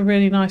gives us a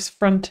really nice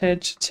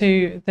frontage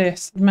to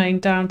this main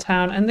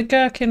downtown, and the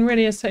gherkin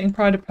really is sitting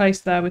pride of place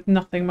there with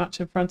nothing much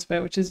in front of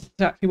it, which is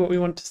exactly what we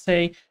want to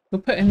see.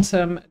 We'll put in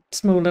some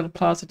small little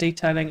plaza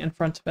detailing in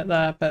front of it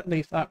there, but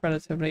leave that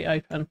relatively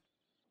open.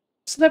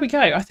 So there we go.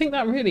 I think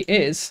that really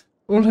is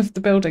all of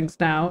the buildings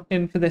now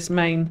in for this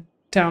main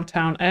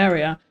downtown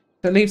area.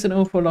 So it leaves an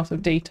awful lot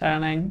of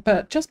detailing.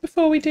 But just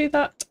before we do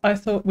that, I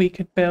thought we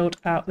could build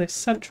out this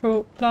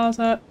central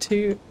plaza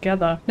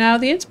together. Now,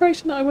 the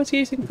inspiration that I was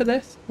using for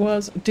this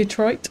was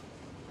Detroit,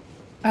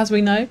 as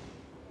we know.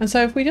 And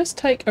so if we just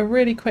take a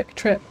really quick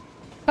trip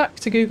back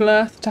to Google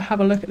Earth to have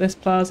a look at this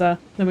plaza,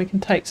 then we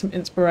can take some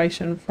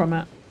inspiration from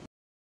it.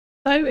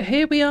 So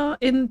here we are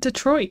in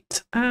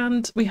Detroit,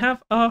 and we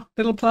have our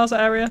little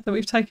plaza area that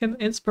we've taken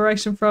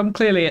inspiration from.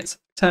 Clearly it's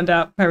turned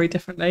out very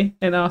differently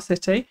in our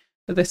city,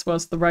 but this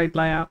was the road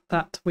layout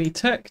that we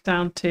took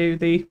down to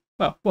the,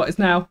 well, what is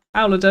now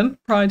Auridon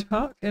Pride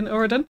Park in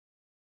Auridon.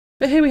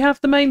 But here we have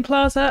the main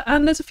plaza,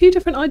 and there's a few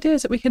different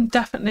ideas that we can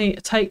definitely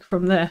take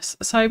from this.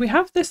 So we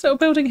have this little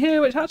building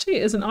here, which actually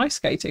is an ice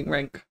skating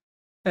rink,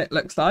 it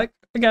looks like.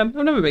 Again,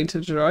 I've never been to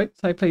Detroit,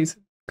 so please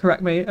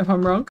correct me if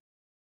I'm wrong.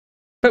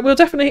 But we'll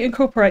definitely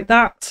incorporate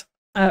that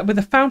with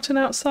a fountain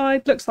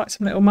outside. Looks like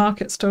some little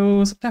market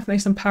stalls, definitely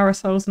some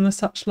parasols and the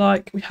such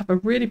like. We have a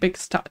really big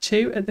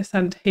statue at this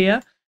end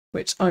here,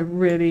 which I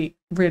really,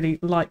 really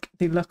like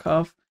the look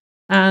of.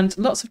 And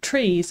lots of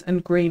trees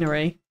and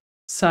greenery.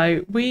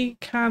 So we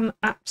can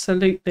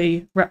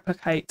absolutely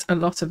replicate a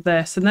lot of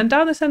this. And then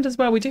down this end as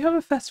well, we do have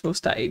a festival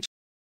stage.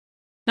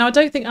 Now, I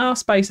don't think our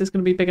space is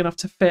going to be big enough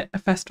to fit a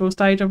festival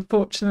stage,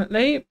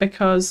 unfortunately,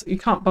 because you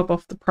can't bob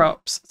off the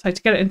props. So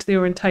to get it into the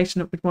orientation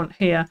that we'd want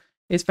here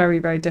is very,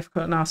 very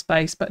difficult in our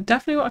space. But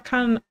definitely what I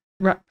can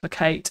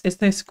replicate is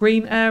this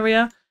green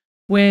area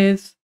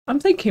with,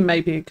 I'm thinking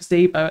maybe a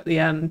gazebo at the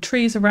end,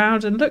 trees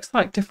around, and looks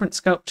like different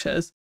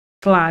sculptures,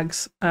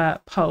 flags,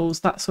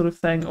 poles, that sort of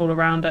thing all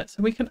around it.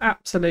 So we can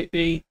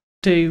absolutely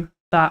do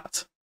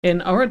that in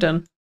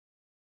Auridon.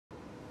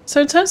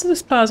 So in terms of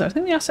this plaza, I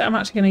think the asset I'm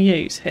actually going to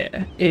use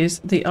here is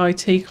the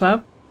IT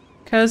Club,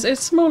 because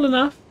it's small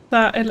enough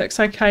that it looks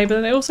okay, but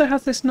then it also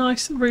has this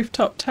nice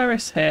rooftop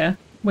terrace here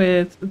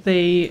with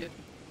the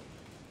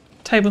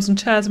tables and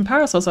chairs and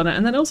parasols on it,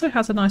 and then also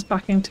has a nice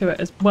backing to it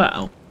as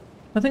well.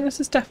 I think this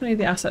is definitely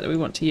the asset that we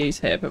want to use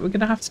here, but we're going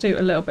to have to do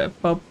a little bit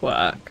of bob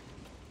work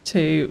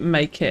to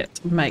make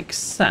it make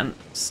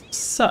sense.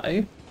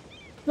 So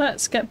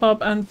let's get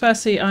bob, and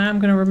firstly I am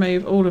going to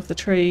remove all of the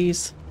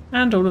trees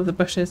and all of the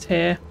bushes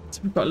here,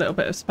 so we've got a little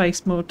bit of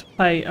space more to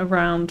play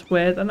around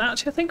with. And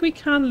actually I think we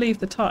can leave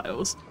the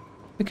tiles,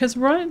 because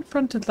right in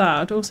front of that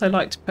I'd also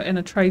like to put in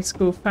a trade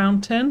school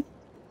fountain.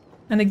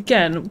 And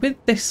again with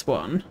this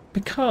one,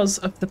 because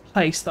of the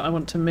place that I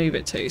want to move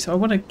it to, so I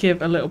want to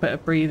give a little bit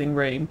of breathing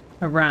room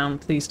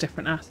around these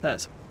different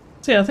assets.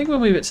 So yeah, I think we'll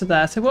move it to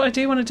there. So what I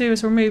do want to do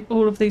is remove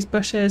all of these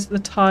bushes, the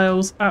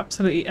tiles,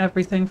 absolutely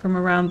everything from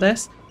around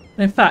this.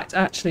 And in fact,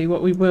 actually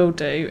what we will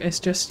do is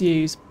just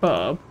use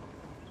Bob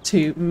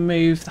to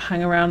move the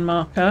hang around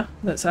marker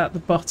that's at the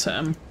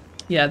bottom.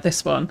 Yeah,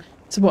 this one.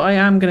 So what I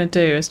am going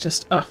to do is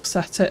just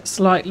offset it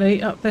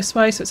slightly up this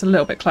way so it's a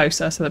little bit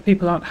closer so that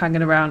people aren't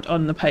hanging around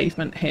on the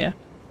pavement here.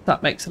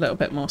 That makes a little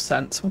bit more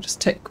sense. We'll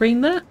just tick green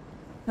there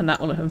and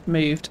that will have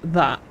moved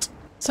that.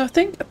 So I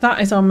think that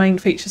is our main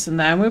features in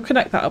there, and we'll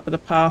connect that up with a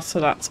path so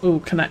that's all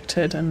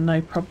connected and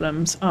no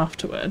problems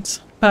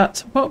afterwards.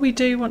 But what we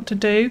do want to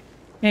do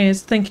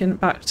is, thinking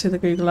back to the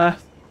Google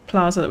Earth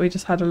plaza that we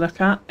just had a look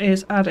at,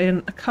 is add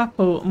in a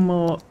couple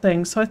more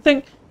things. So I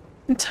think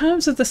in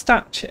terms of the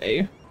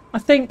statue, I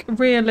think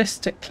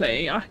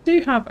realistically I do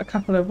have a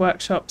couple of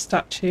workshop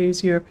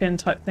statues, European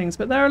type things,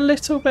 but they're a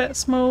little bit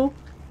small.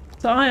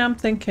 So I am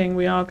thinking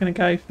we are going to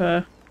go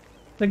for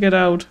the good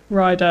old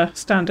rider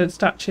standard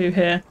statue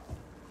here,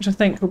 which I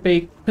think will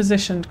be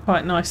positioned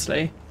quite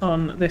nicely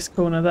on this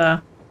corner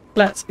there.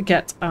 Let's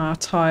get our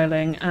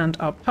tiling and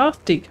our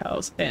path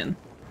decals in.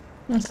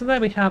 And so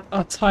there we have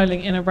our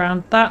tiling in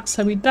around that.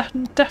 So we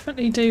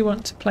definitely do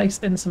want to place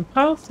in some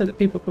paths so that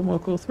people can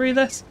walk all through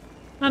this,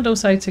 and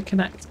also to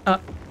connect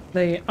up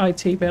the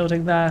IT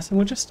building there. So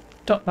we'll just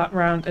dot that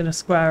round in a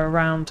square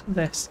around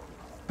this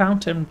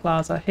fountain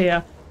plaza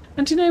here.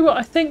 And you know what,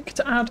 I think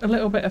to add a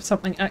little bit of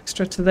something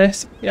extra to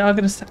this, we are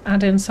going to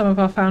add in some of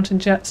our fountain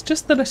jets,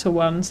 just the little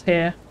ones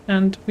here,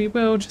 and we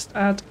will just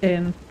add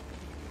in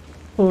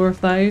 4 of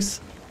those,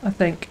 I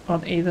think,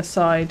 on either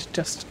side,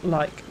 just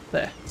like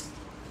this.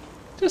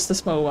 Just the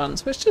small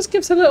ones, which just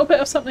gives a little bit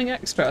of something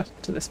extra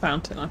to this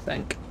fountain, I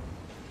think.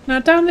 Now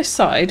down this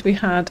side we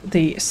had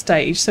the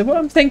stage, so what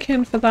I'm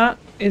thinking for that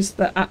is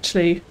that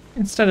actually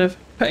instead of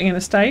putting in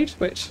a stage,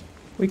 which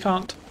we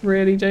can't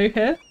really do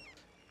here,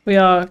 we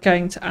are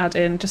going to add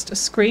in just a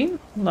screen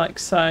like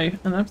so,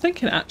 and I'm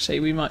thinking actually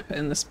we might put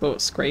in the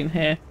sports screen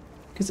here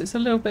because it's a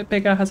little bit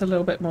bigger, has a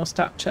little bit more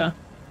stature,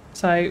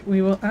 so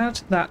we will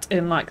add that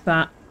in like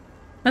that.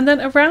 And then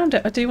around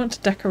it I do want to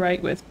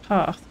decorate with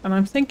path, and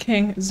I'm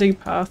thinking zoo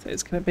path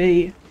is going to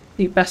be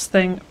the best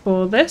thing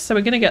for this. So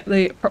we're going to get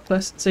the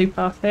propless zoo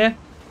path here,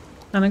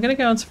 and I'm going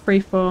to go on to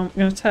freeform. I'm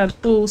going to turn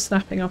all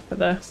snapping off for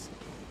this,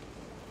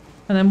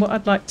 and then what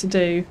I'd like to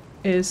do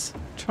is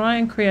try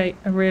and create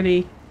a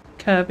really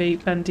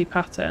curvy bendy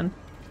pattern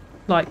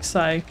like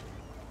so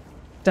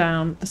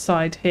down the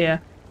side here.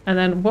 And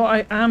then what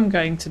I am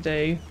going to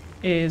do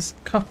is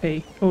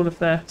copy all of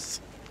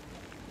this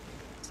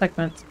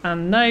segments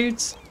and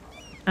nodes,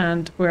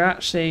 and we're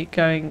actually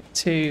going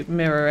to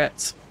mirror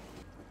it.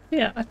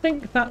 Yeah, I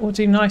think that will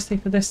do nicely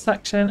for this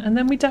section, and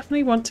then we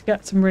definitely want to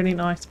get some really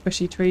nice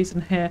bushy trees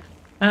in here.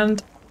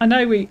 And I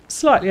know we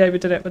slightly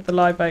overdid it with the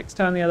live oaks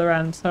down the other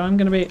end, so I'm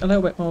going to be a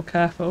little bit more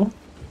careful,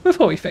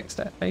 before we fixed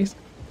it at least,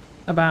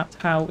 about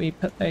how we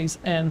put these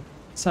in.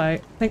 So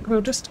I think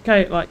we'll just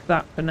go like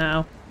that for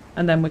now,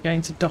 and then we're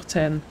going to dot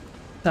in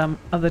some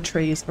other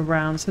trees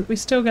around so that we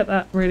still get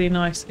that really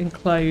nice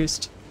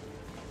enclosed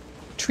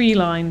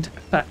tree-lined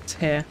effect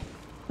here.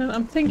 And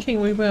I'm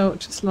thinking we will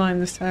just line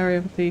this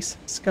area with these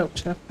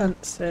sculpture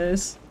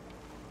fences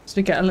so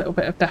we get a little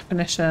bit of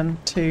definition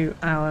to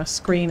our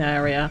screen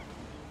area.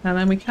 And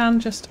then we can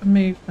just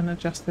move and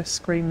adjust this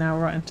screen now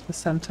right into the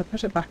centre,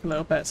 push it back a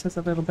little bit so there's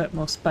a little bit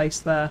more space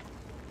there.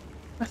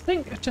 I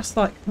think just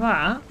like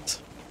that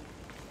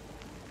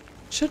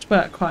should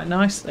work quite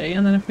nicely.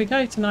 And then if we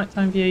go to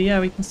nighttime view,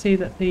 yeah, we can see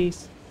that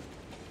these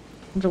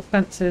little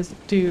fences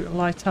do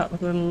light up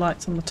with little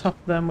lights on the top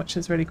of them, which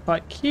is really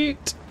quite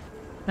cute.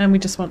 And we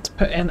just want to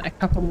put in a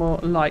couple more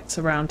lights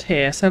around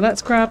here. So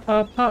let's grab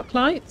our park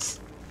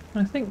lights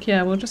I think,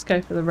 yeah, we'll just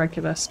go for the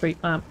regular street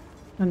lamp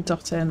and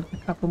dot in a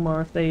couple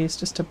more of these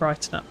just to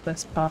brighten up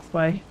this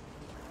pathway.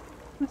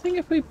 I think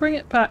if we bring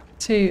it back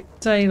to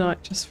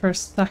daylight just for a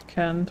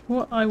second,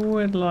 what I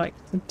would like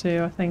to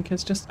do, I think,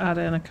 is just add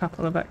in a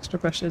couple of extra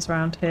bushes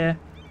around here,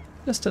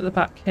 just at the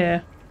back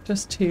here,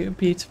 just to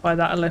beautify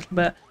that a little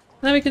bit.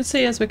 And then we can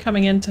see as we're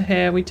coming into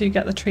here, we do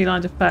get the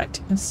tree-lined effect.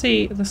 You can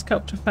see the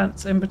sculpture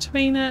fence in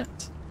between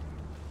it.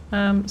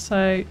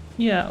 So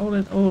yeah, all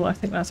in all, I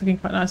think that's looking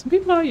quite nice. And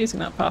people are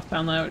using that path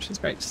down there, which is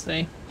great to see.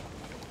 And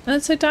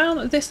then so down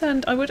at this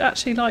end, I would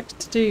actually like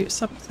to do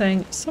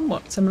something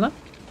somewhat similar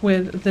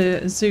with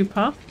the zoo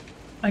path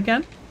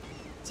again.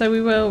 So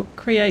we will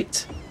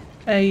create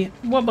a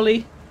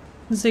wobbly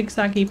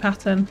zigzaggy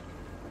pattern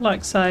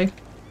like so,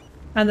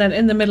 and then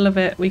in the middle of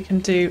it we can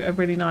do a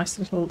really nice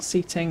little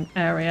seating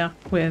area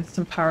with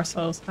some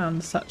parasols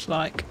and such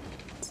like.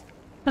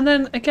 And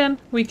then again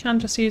we can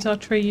just use our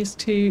trees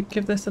to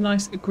give this a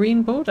nice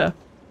green border.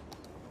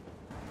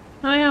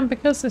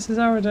 Because this is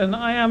Auridon,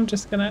 I am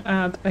just going to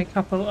add a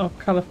couple of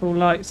colourful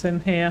lights in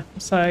here.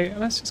 So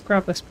let's just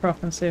grab this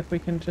prop and see if we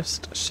can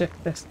just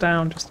shift this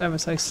down just ever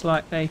so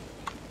slightly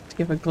to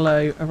give a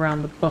glow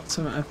around the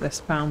bottom of this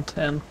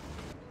fountain.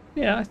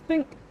 Yeah, I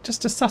think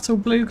just a subtle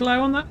blue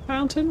glow on that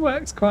fountain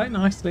works quite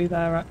nicely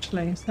there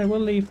actually, so we'll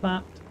leave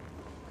that.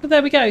 But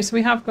there we go, so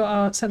we have got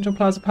our Central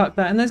Plaza Park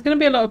there, and there's going to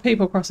be a lot of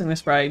people crossing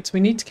this road, so we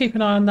need to keep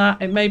an eye on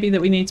that. It may be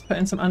that we need to put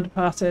in some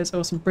underpasses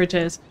or some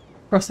bridges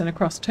crossing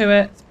across to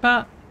it,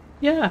 but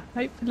yeah,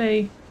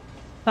 hopefully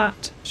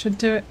that should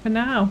do it for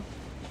now.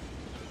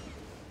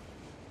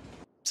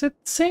 So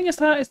seeing as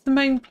that is the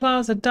main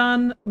plaza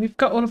done, we've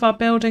got all of our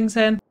buildings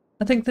in,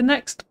 I think the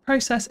next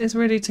process is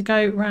really to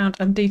go around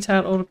and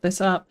detail all of this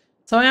up.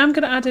 So I am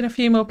going to add in a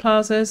few more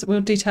plazas.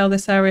 We'll detail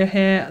this area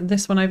here,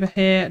 this one over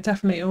here,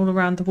 definitely all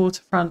around the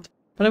waterfront.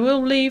 But I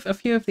will leave a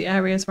few of the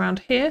areas around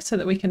here so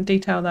that we can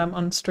detail them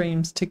on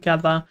streams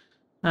together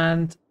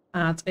and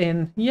add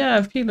in, yeah,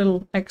 a few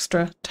little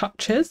extra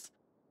touches.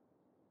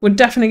 We're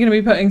definitely going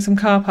to be putting some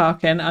car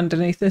parking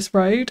underneath this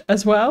road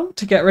as well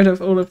to get rid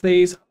of all of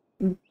these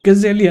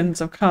gazillions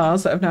of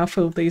cars that have now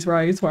filled these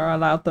roads where I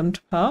allowed them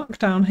to park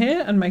down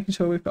here, and making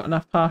sure we've got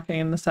enough parking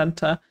in the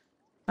centre.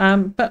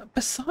 But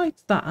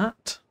besides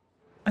that,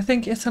 I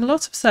think it's a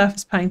lot of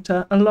surface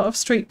painter, a lot of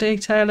street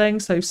detailing,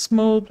 so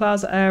small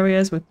plaza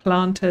areas with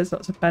planters,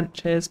 lots of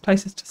benches,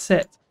 places to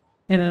sit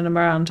in and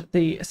around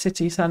the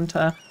city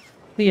centre.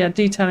 So yeah,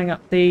 detailing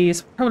up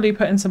these, probably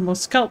put in some more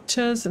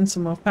sculptures and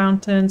some more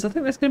fountains. I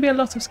think there's going to be a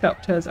lot of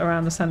sculptures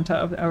around the centre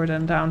of the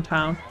Auridon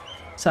downtown.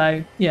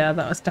 So yeah,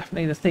 that was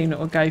definitely the theme that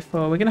we'll go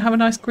for. We're going to have a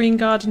nice green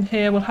garden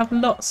here. We'll have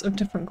lots of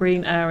different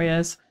green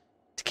areas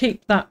to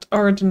keep that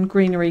Auridon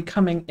greenery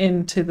coming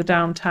into the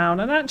downtown,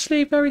 and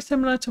actually very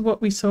similar to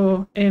what we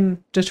saw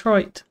in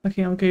Detroit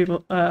looking on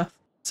Google Earth.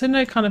 So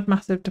no kind of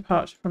massive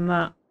departure from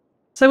that.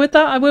 So with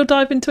that, I will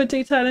dive into a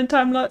detail in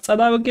time lapse,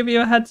 and I will give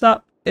you a heads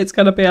up. It's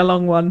going to be a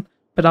long one,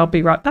 but I'll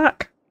be right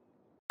back.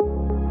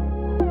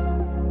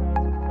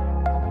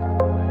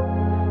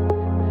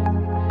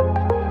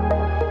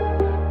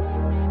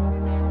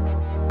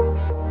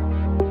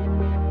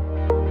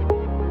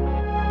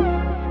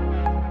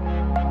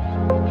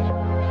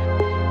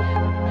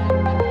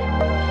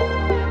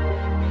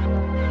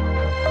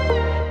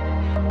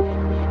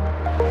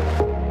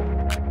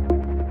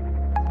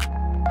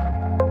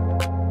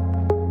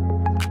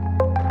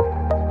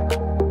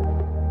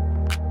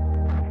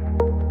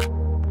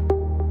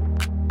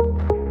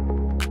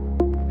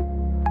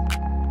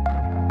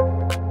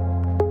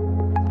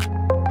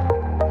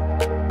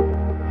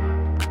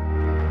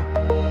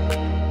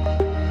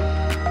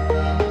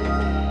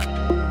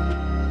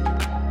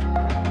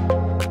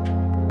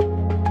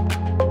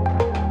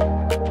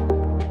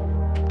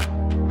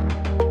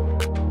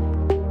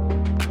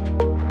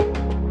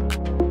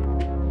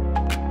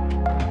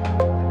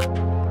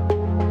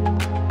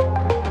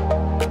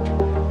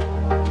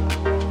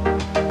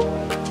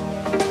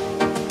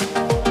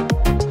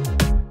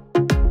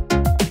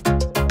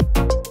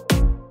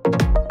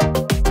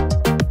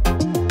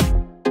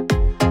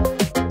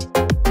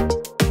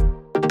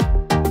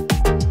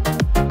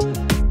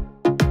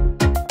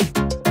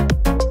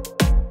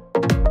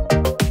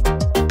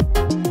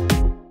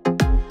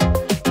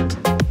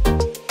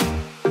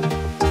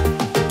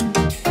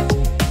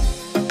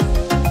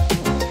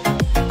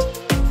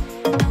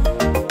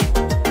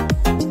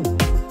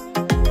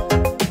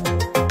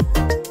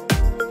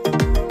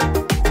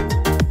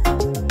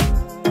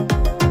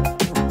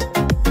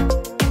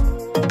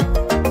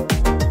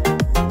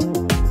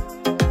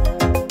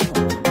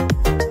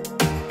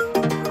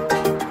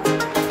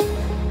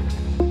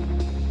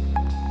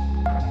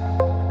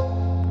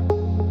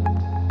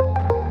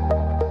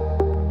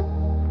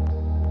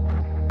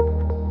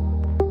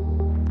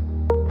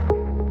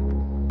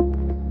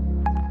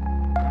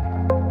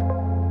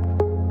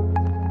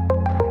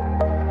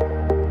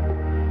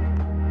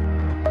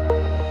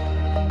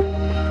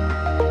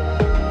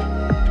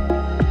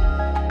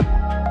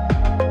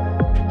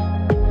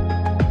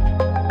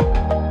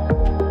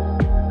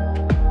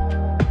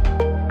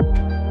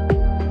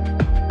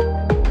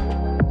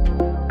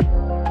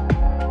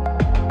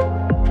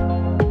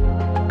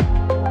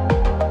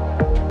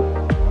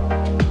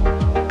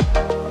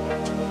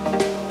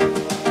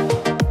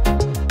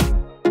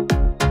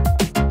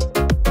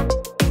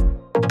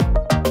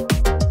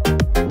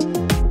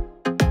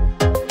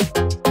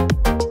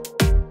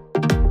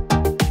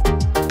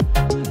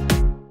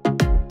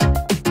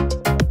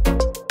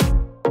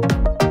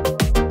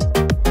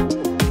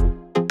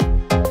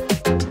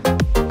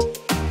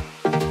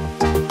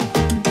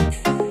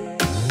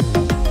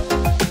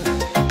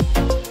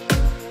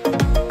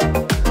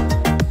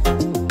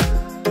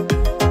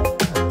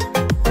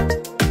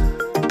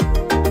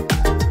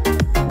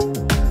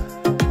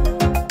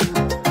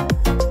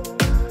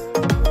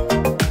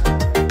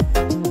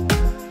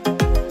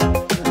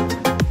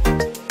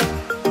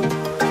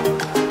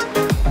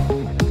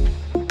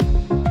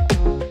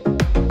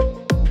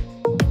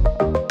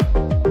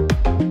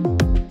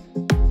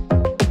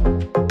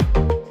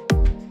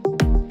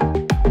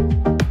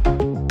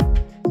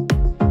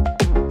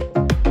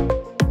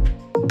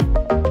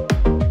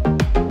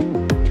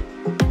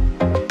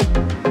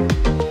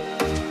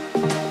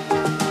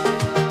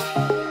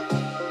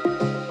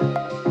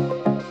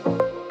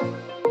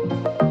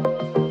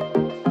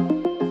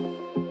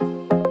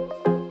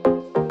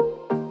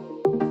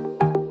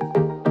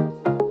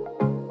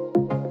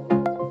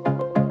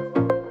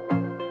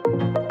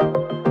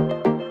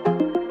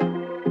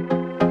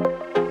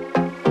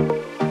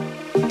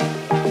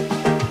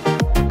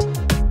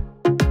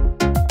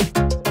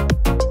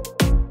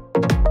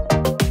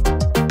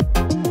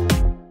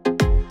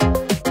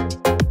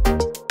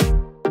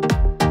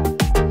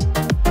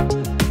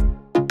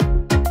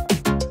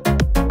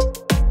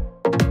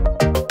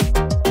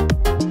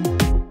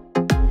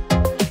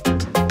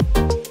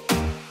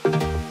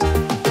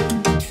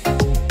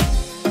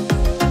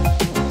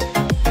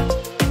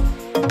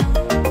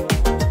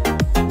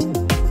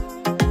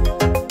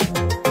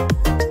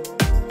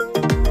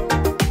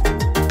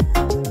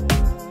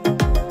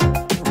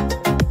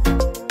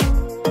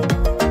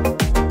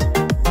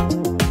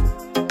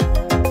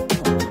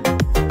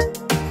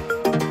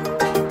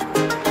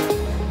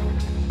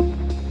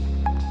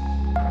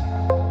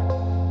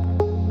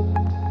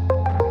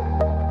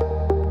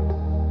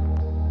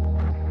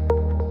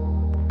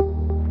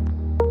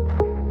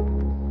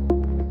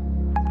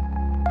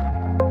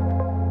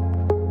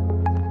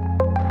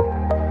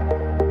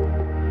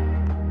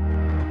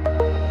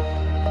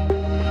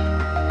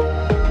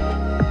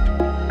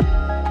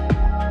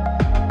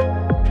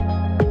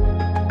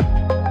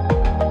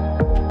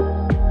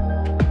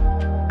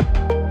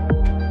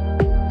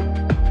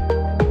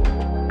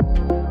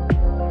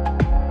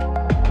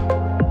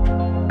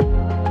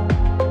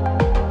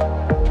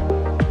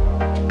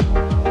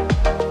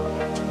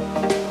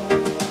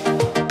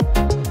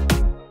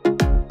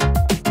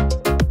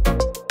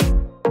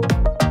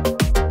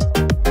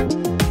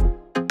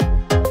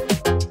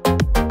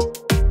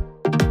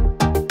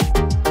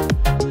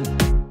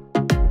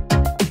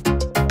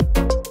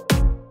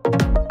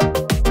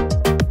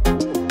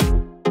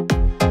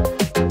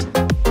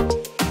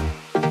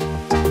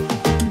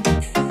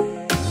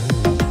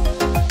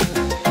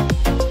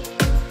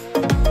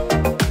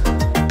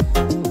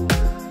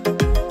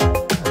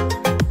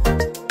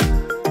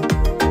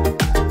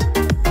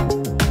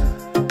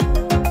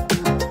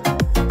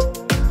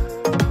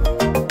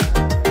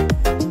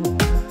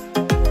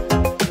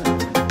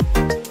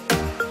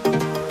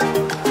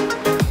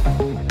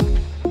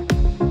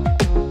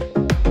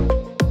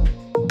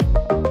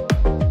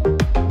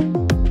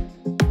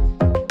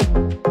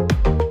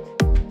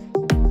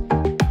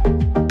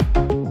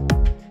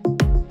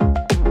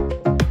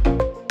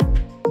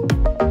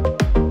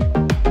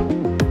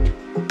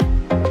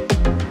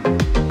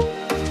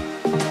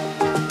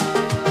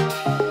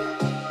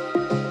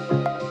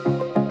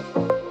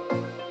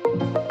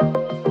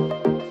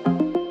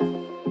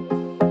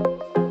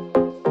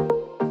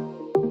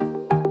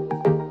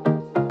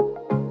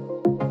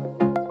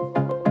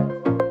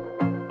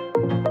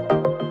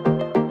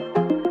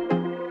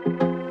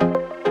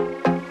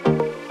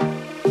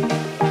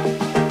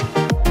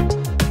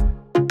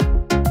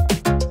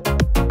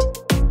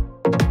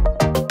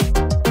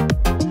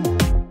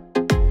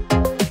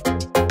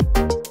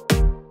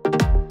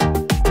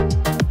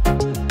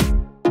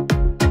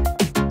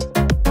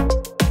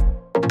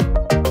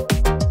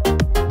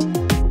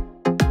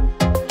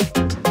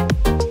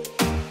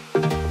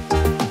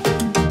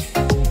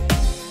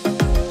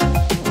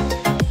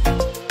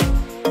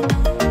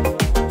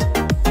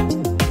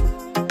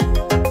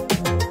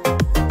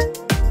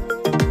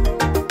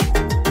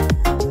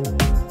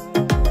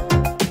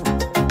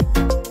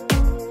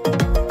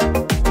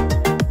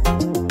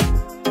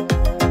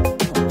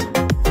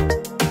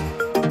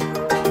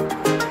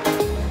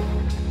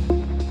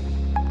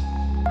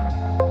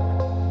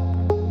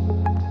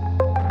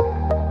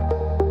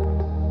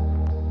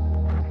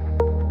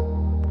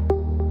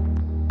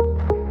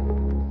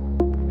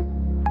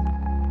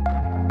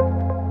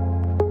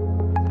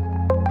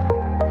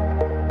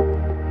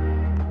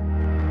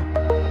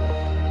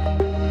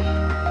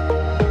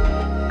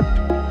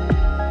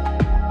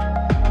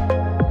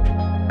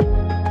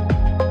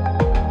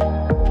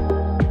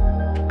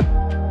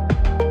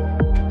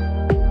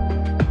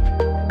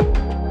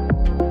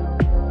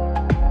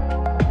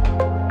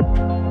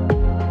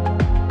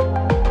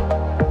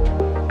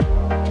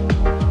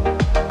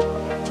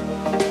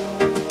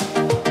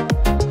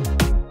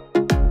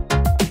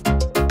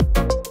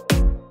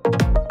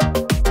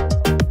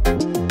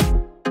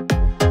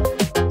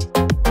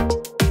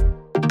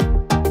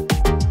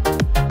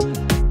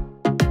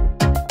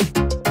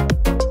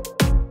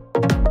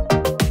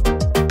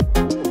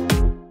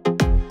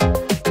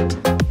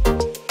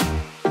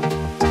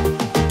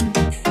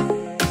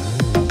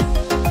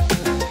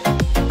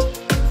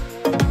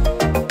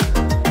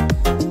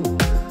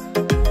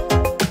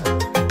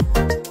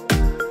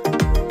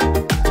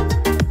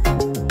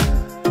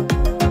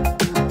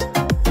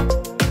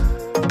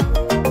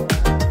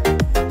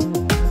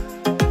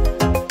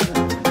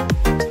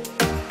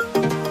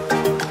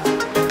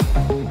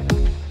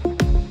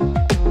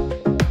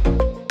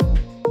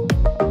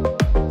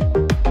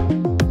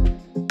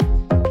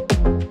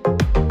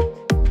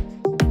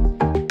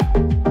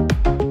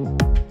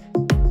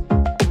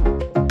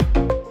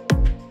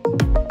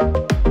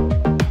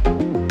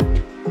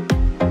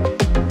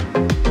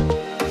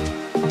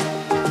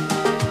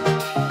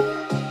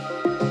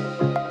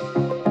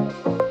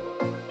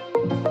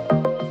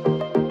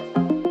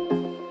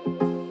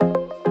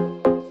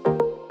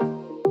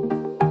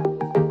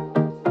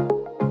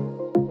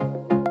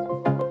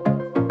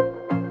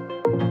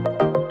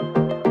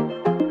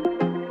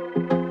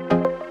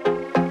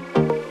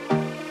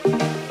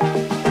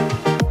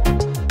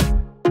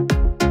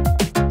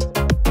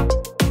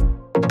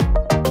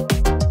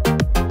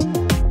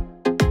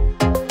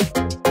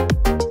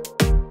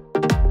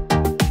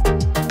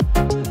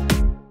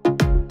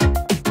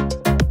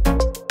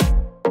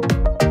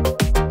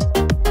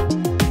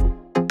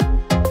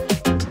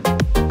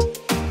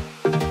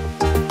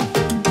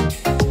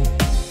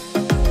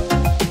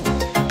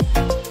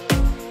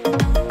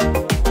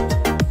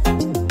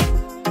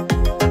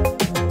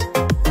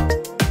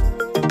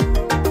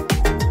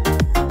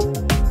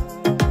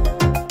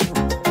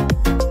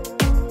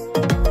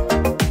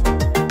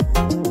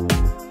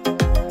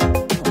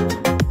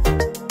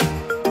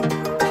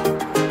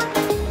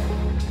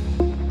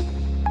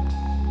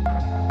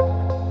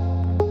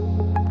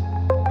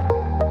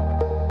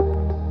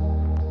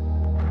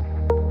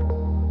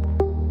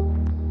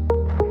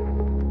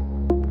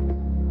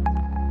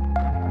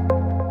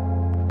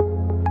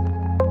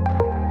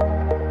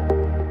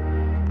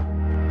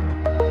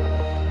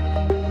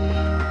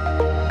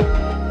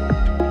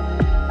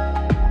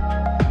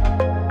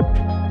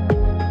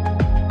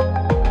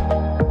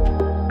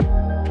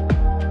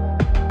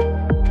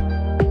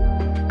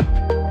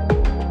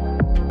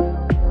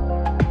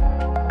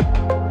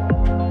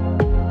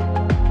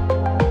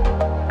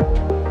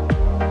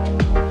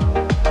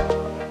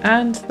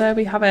 And there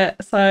we have it.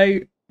 So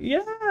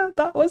yeah,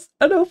 that was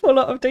an awful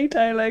lot of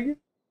detailing,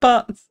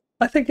 but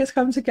I think it's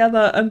come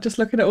together, and just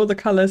looking at all the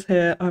colours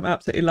here, I'm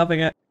absolutely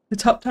loving it. The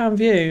top-down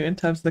view in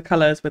terms of the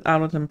colours with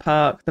Auridon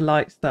Park, the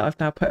lights that I've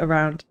now put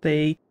around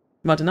the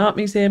Modern Art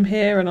Museum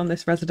here and on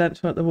this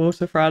residential at the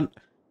waterfront,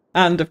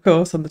 and of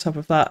course on the top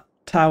of that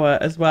tower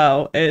as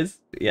well,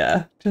 is,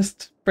 yeah,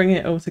 just bringing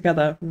it all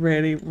together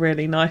really,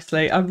 really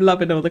nicely. I'm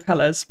loving all the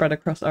colours spread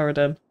across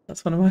Auridon.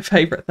 That's one of my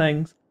favourite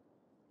things.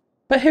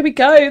 But here we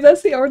go,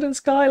 there's the Auridon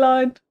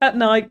skyline at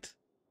night.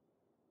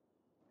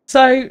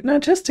 So now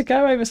just to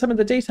go over some of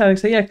the detailing,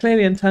 so yeah,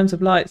 clearly in terms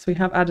of lights, we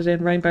have added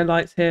in rainbow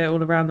lights here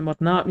all around the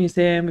Modern Art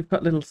Museum. We've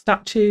got little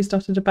statues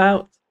dotted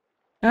about.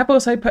 I have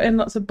also put in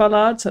lots of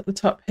bollards at the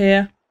top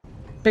here.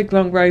 Big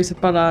long rows of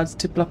bollards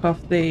to block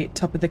off the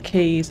top of the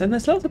quays. And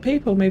there's lots of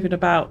people moving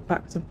about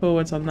backwards and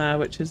forwards on there,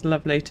 which is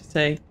lovely to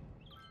see.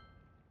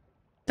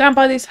 Down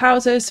by these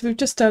houses, we've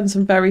just done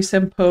some very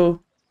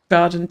simple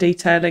garden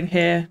detailing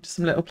here. Just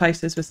some little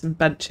places with some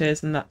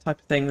benches and that type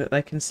of thing that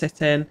they can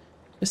sit in.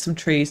 Just some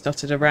trees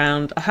dotted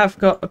around. I have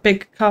got a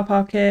big car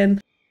park in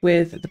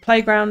with the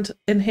playground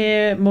in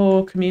here,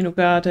 more communal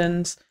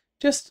gardens,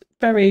 just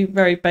very,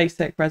 very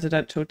basic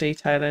residential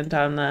detailing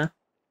down there.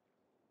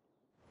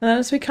 And then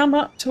as we come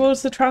up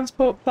towards the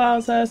transport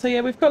plaza, so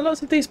yeah, we've got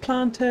lots of these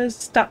planters,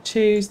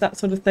 statues, that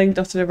sort of thing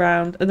dotted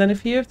around. And then a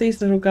few of these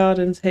little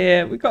gardens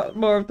here. We've got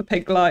more of the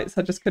pink lights,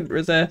 I just couldn't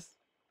resist.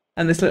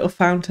 And this little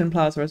fountain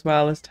plaza as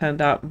well has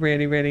turned out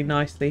really, really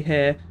nicely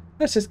here.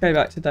 Let's just go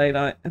back to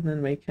daylight and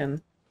then we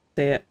can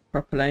see it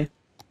properly.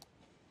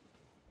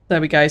 There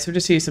we go. So we've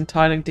just used some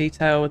tiling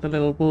detail with a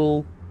little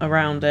wall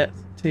around it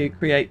to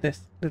create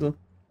this little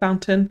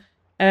fountain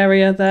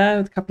area there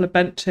with a couple of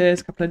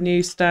benches, a couple of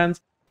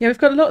newsstands. Yeah, we've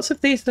got lots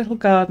of these little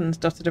gardens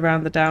dotted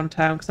around the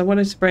downtown because I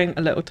wanted to bring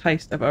a little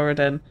taste of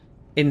Auridon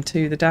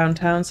into the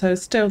downtown. So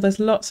still there's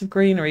lots of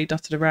greenery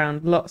dotted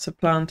around, lots of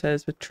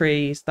planters with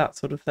trees, that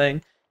sort of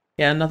thing.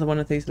 Yeah, another one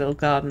of these little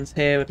gardens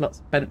here with lots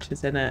of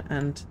benches in it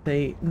and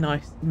the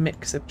nice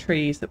mix of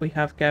trees that we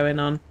have going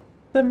on.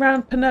 Then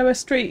round Panoa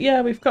Street,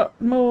 yeah, we've got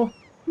more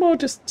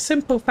just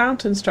simple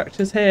fountain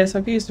structures here. So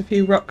I've used a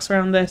few rocks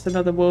around this,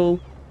 another wall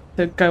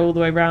to go all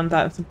the way around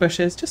that, and some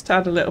bushes just to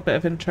add a little bit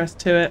of interest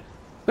to it.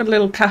 Got a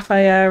little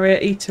cafe area,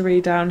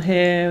 eatery down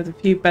here with a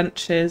few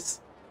benches,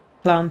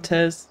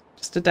 planters,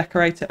 just to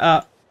decorate it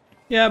up.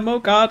 Yeah, more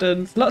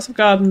gardens. Lots of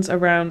gardens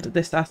around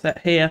this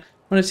asset here.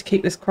 Wanted to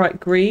keep this quite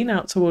green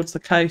out towards the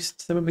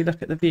coast. So when we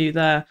look at the view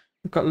there,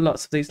 we've got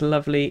lots of these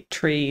lovely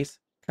trees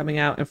coming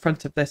out in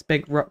front of this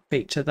big rock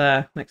feature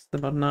there next to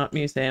the Modern Art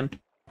Museum.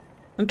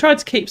 And tried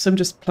to keep some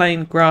just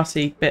plain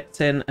grassy bits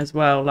in as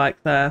well,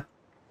 like there.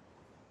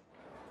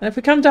 And if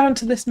we come down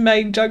to this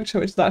main junction,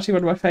 which is actually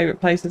one of my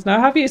favourite places now,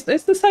 I have used,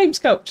 it's the same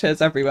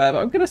sculptures everywhere, but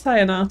I'm going to say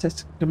an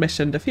artist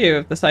commissioned a few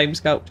of the same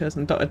sculptures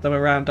and dotted them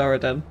around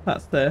Auridon.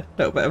 That's the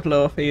little bit of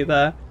lore for you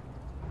there.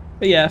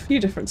 But yeah, a few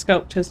different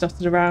sculptures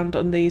dotted around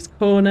on these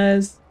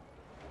corners.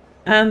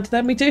 And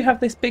then we do have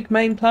this big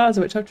main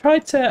plaza, which I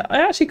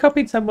actually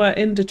copied somewhere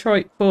in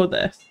Detroit for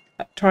this,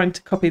 trying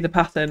to copy the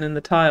pattern in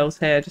the tiles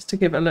here, just to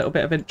give it a little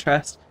bit of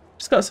interest.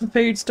 Just got some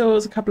food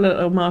stalls, a couple of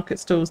little market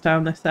stalls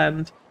down this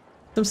end,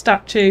 some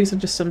statues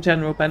and just some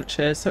general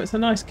benches. So it's a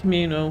nice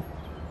communal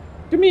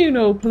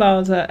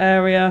plaza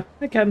area.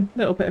 Again, a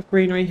little bit of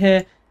greenery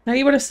here. Now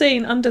you would have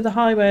seen under the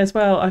highway as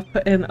well, I've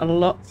put in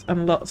lots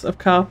and lots of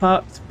car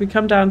parks. If we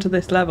come down to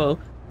this level,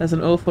 there's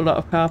an awful lot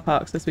of car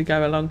parks as we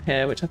go along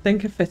here, which I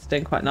think have fitted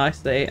in quite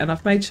nicely. And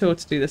I've made sure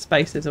to do the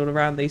spaces all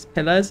around these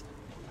pillars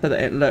so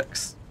that it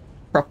looks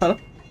proper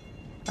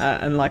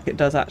and like it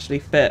does actually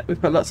fit.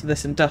 We've got lots of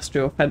this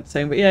industrial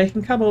fencing, but yeah, you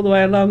can come all the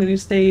way along and you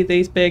see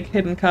these big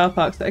hidden car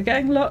parks that are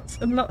getting lots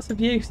and lots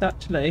of use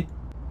actually.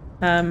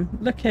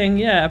 Looking,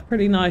 yeah,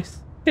 pretty nice,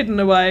 hidden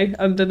away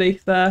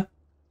underneath there.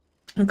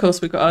 Of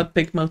course, we've got our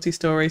big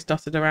multi-stories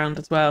dotted around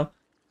as well.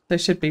 There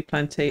should be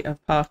plenty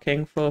of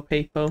parking for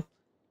people.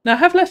 Now, I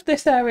have left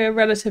this area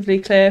relatively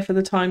clear for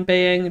the time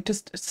being,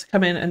 just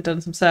come in and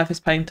done some surface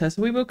painter.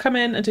 So we will come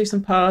in and do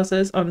some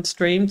parsers on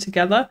stream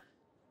together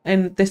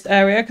in this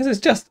area because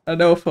it's just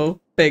an awful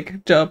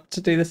big job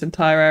to do this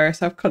entire area.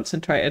 So I've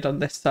concentrated on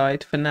this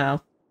side for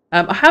now.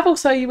 I have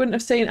also, you wouldn't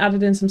have seen,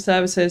 added in some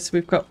services.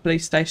 We've got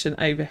police station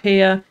over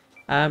here,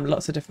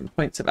 lots of different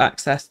points of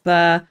access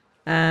there.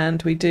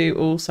 And we do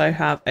also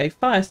have a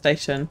fire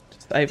station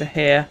just over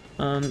here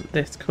on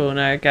this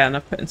corner. Again,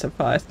 I've put in some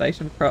fire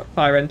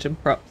engine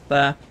props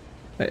there,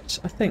 which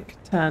I think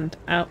turned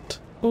out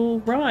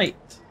all right.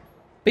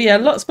 But yeah,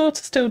 lots more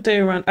to still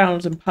do around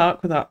Auridon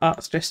Park with our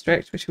arts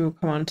district, which we will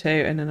come on to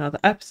in another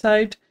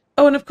episode.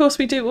 Oh, and of course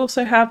we do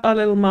also have our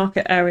little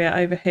market area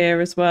over here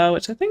as well,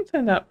 which I think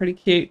turned out pretty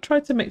cute.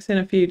 Tried to mix in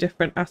a few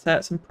different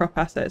assets and prop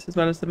assets as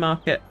well as the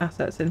market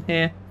assets in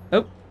here.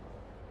 Oh,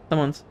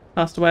 someone's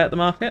passed away at the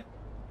market.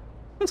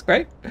 That's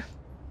great.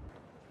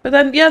 But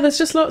then, yeah, there's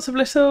just lots of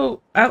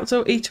little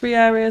outdoor eatery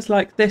areas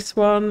like this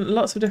one.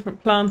 Lots of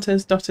different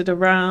planters dotted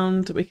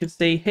around. We can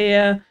see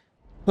here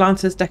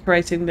planters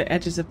decorating the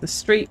edges of the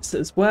streets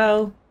as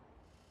well.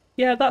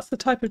 yeah, that's the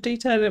type of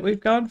detail that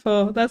we've gone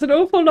for. There's an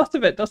awful lot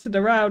of it dotted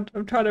around.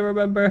 I'm trying to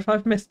remember if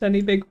I've missed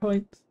any big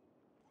points.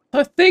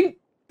 I think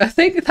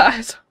that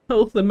is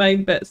all the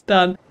main bits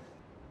done.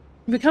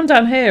 If we come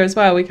down here as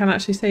well, we can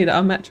actually see that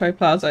our Metro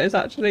Plaza is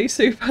actually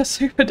super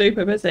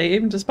duper busy,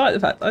 even despite the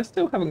fact that I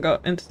still haven't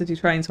got intercity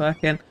trains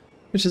working,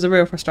 which is a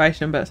real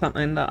frustration, but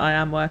something that I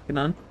am working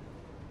on.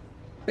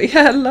 But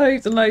yeah,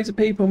 loads and loads of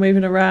people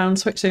moving around,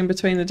 switching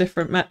between the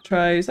different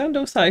metros, and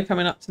also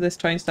coming up to this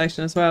train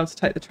station as well to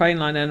take the train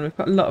line in. We've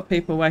got a lot of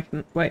people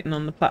waiting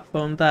on the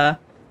platform there.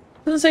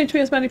 Doesn't seem to be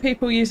as many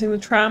people using the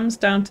trams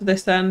down to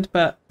this end,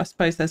 but I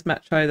suppose there's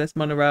metro, there's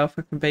monorail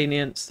for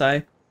convenience,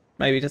 so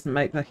maybe it doesn't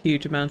make a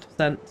huge amount of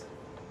sense.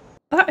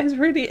 That is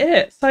really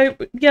it. So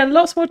yeah,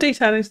 lots more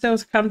detailing still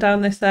to come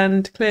down this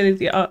end. Clearly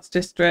the arts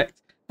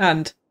district,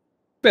 and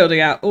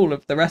building out all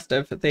of the rest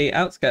of the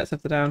outskirts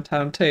of the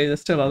downtown too. There's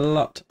still a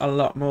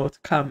lot more to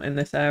come in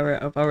this area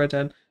of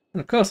Auridon,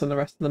 and of course on the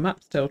rest of the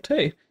map still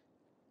too.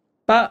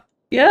 But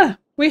yeah,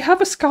 we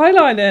have a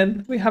skyline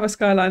in. We have a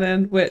skyline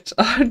in, which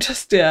I'm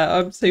just, yeah,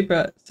 I'm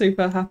super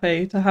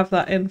happy to have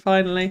that in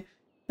finally.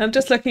 And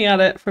just looking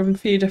at it from a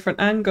few different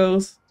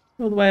angles,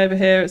 all the way over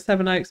here at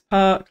Seven Oaks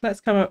Park.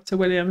 Let's come up to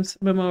Williams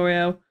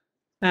Memorial.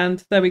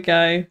 And there we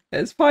go.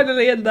 It's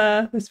finally in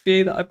there. This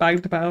view that I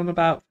banged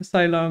about for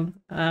so long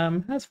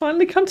has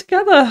finally come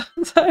together.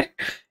 So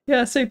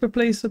yeah, super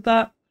pleased with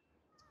that.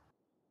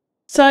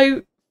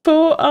 So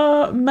for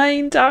our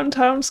main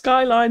downtown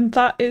skyline,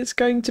 that is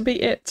going to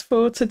be it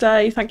for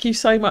today. Thank you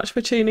so much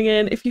for tuning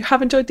in. If you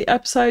have enjoyed the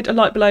episode, a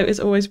like below is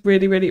always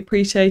really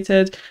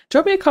appreciated.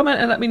 Drop me a comment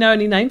and let me know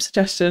any name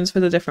suggestions for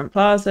the different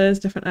plazas,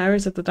 different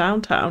areas of the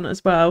downtown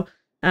as well.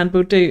 And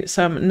we'll do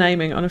some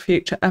naming on a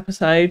future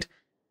episode.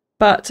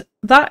 But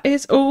that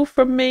is all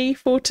from me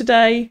for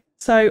today,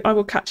 so I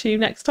will catch you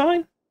next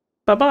time.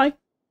 Bye bye.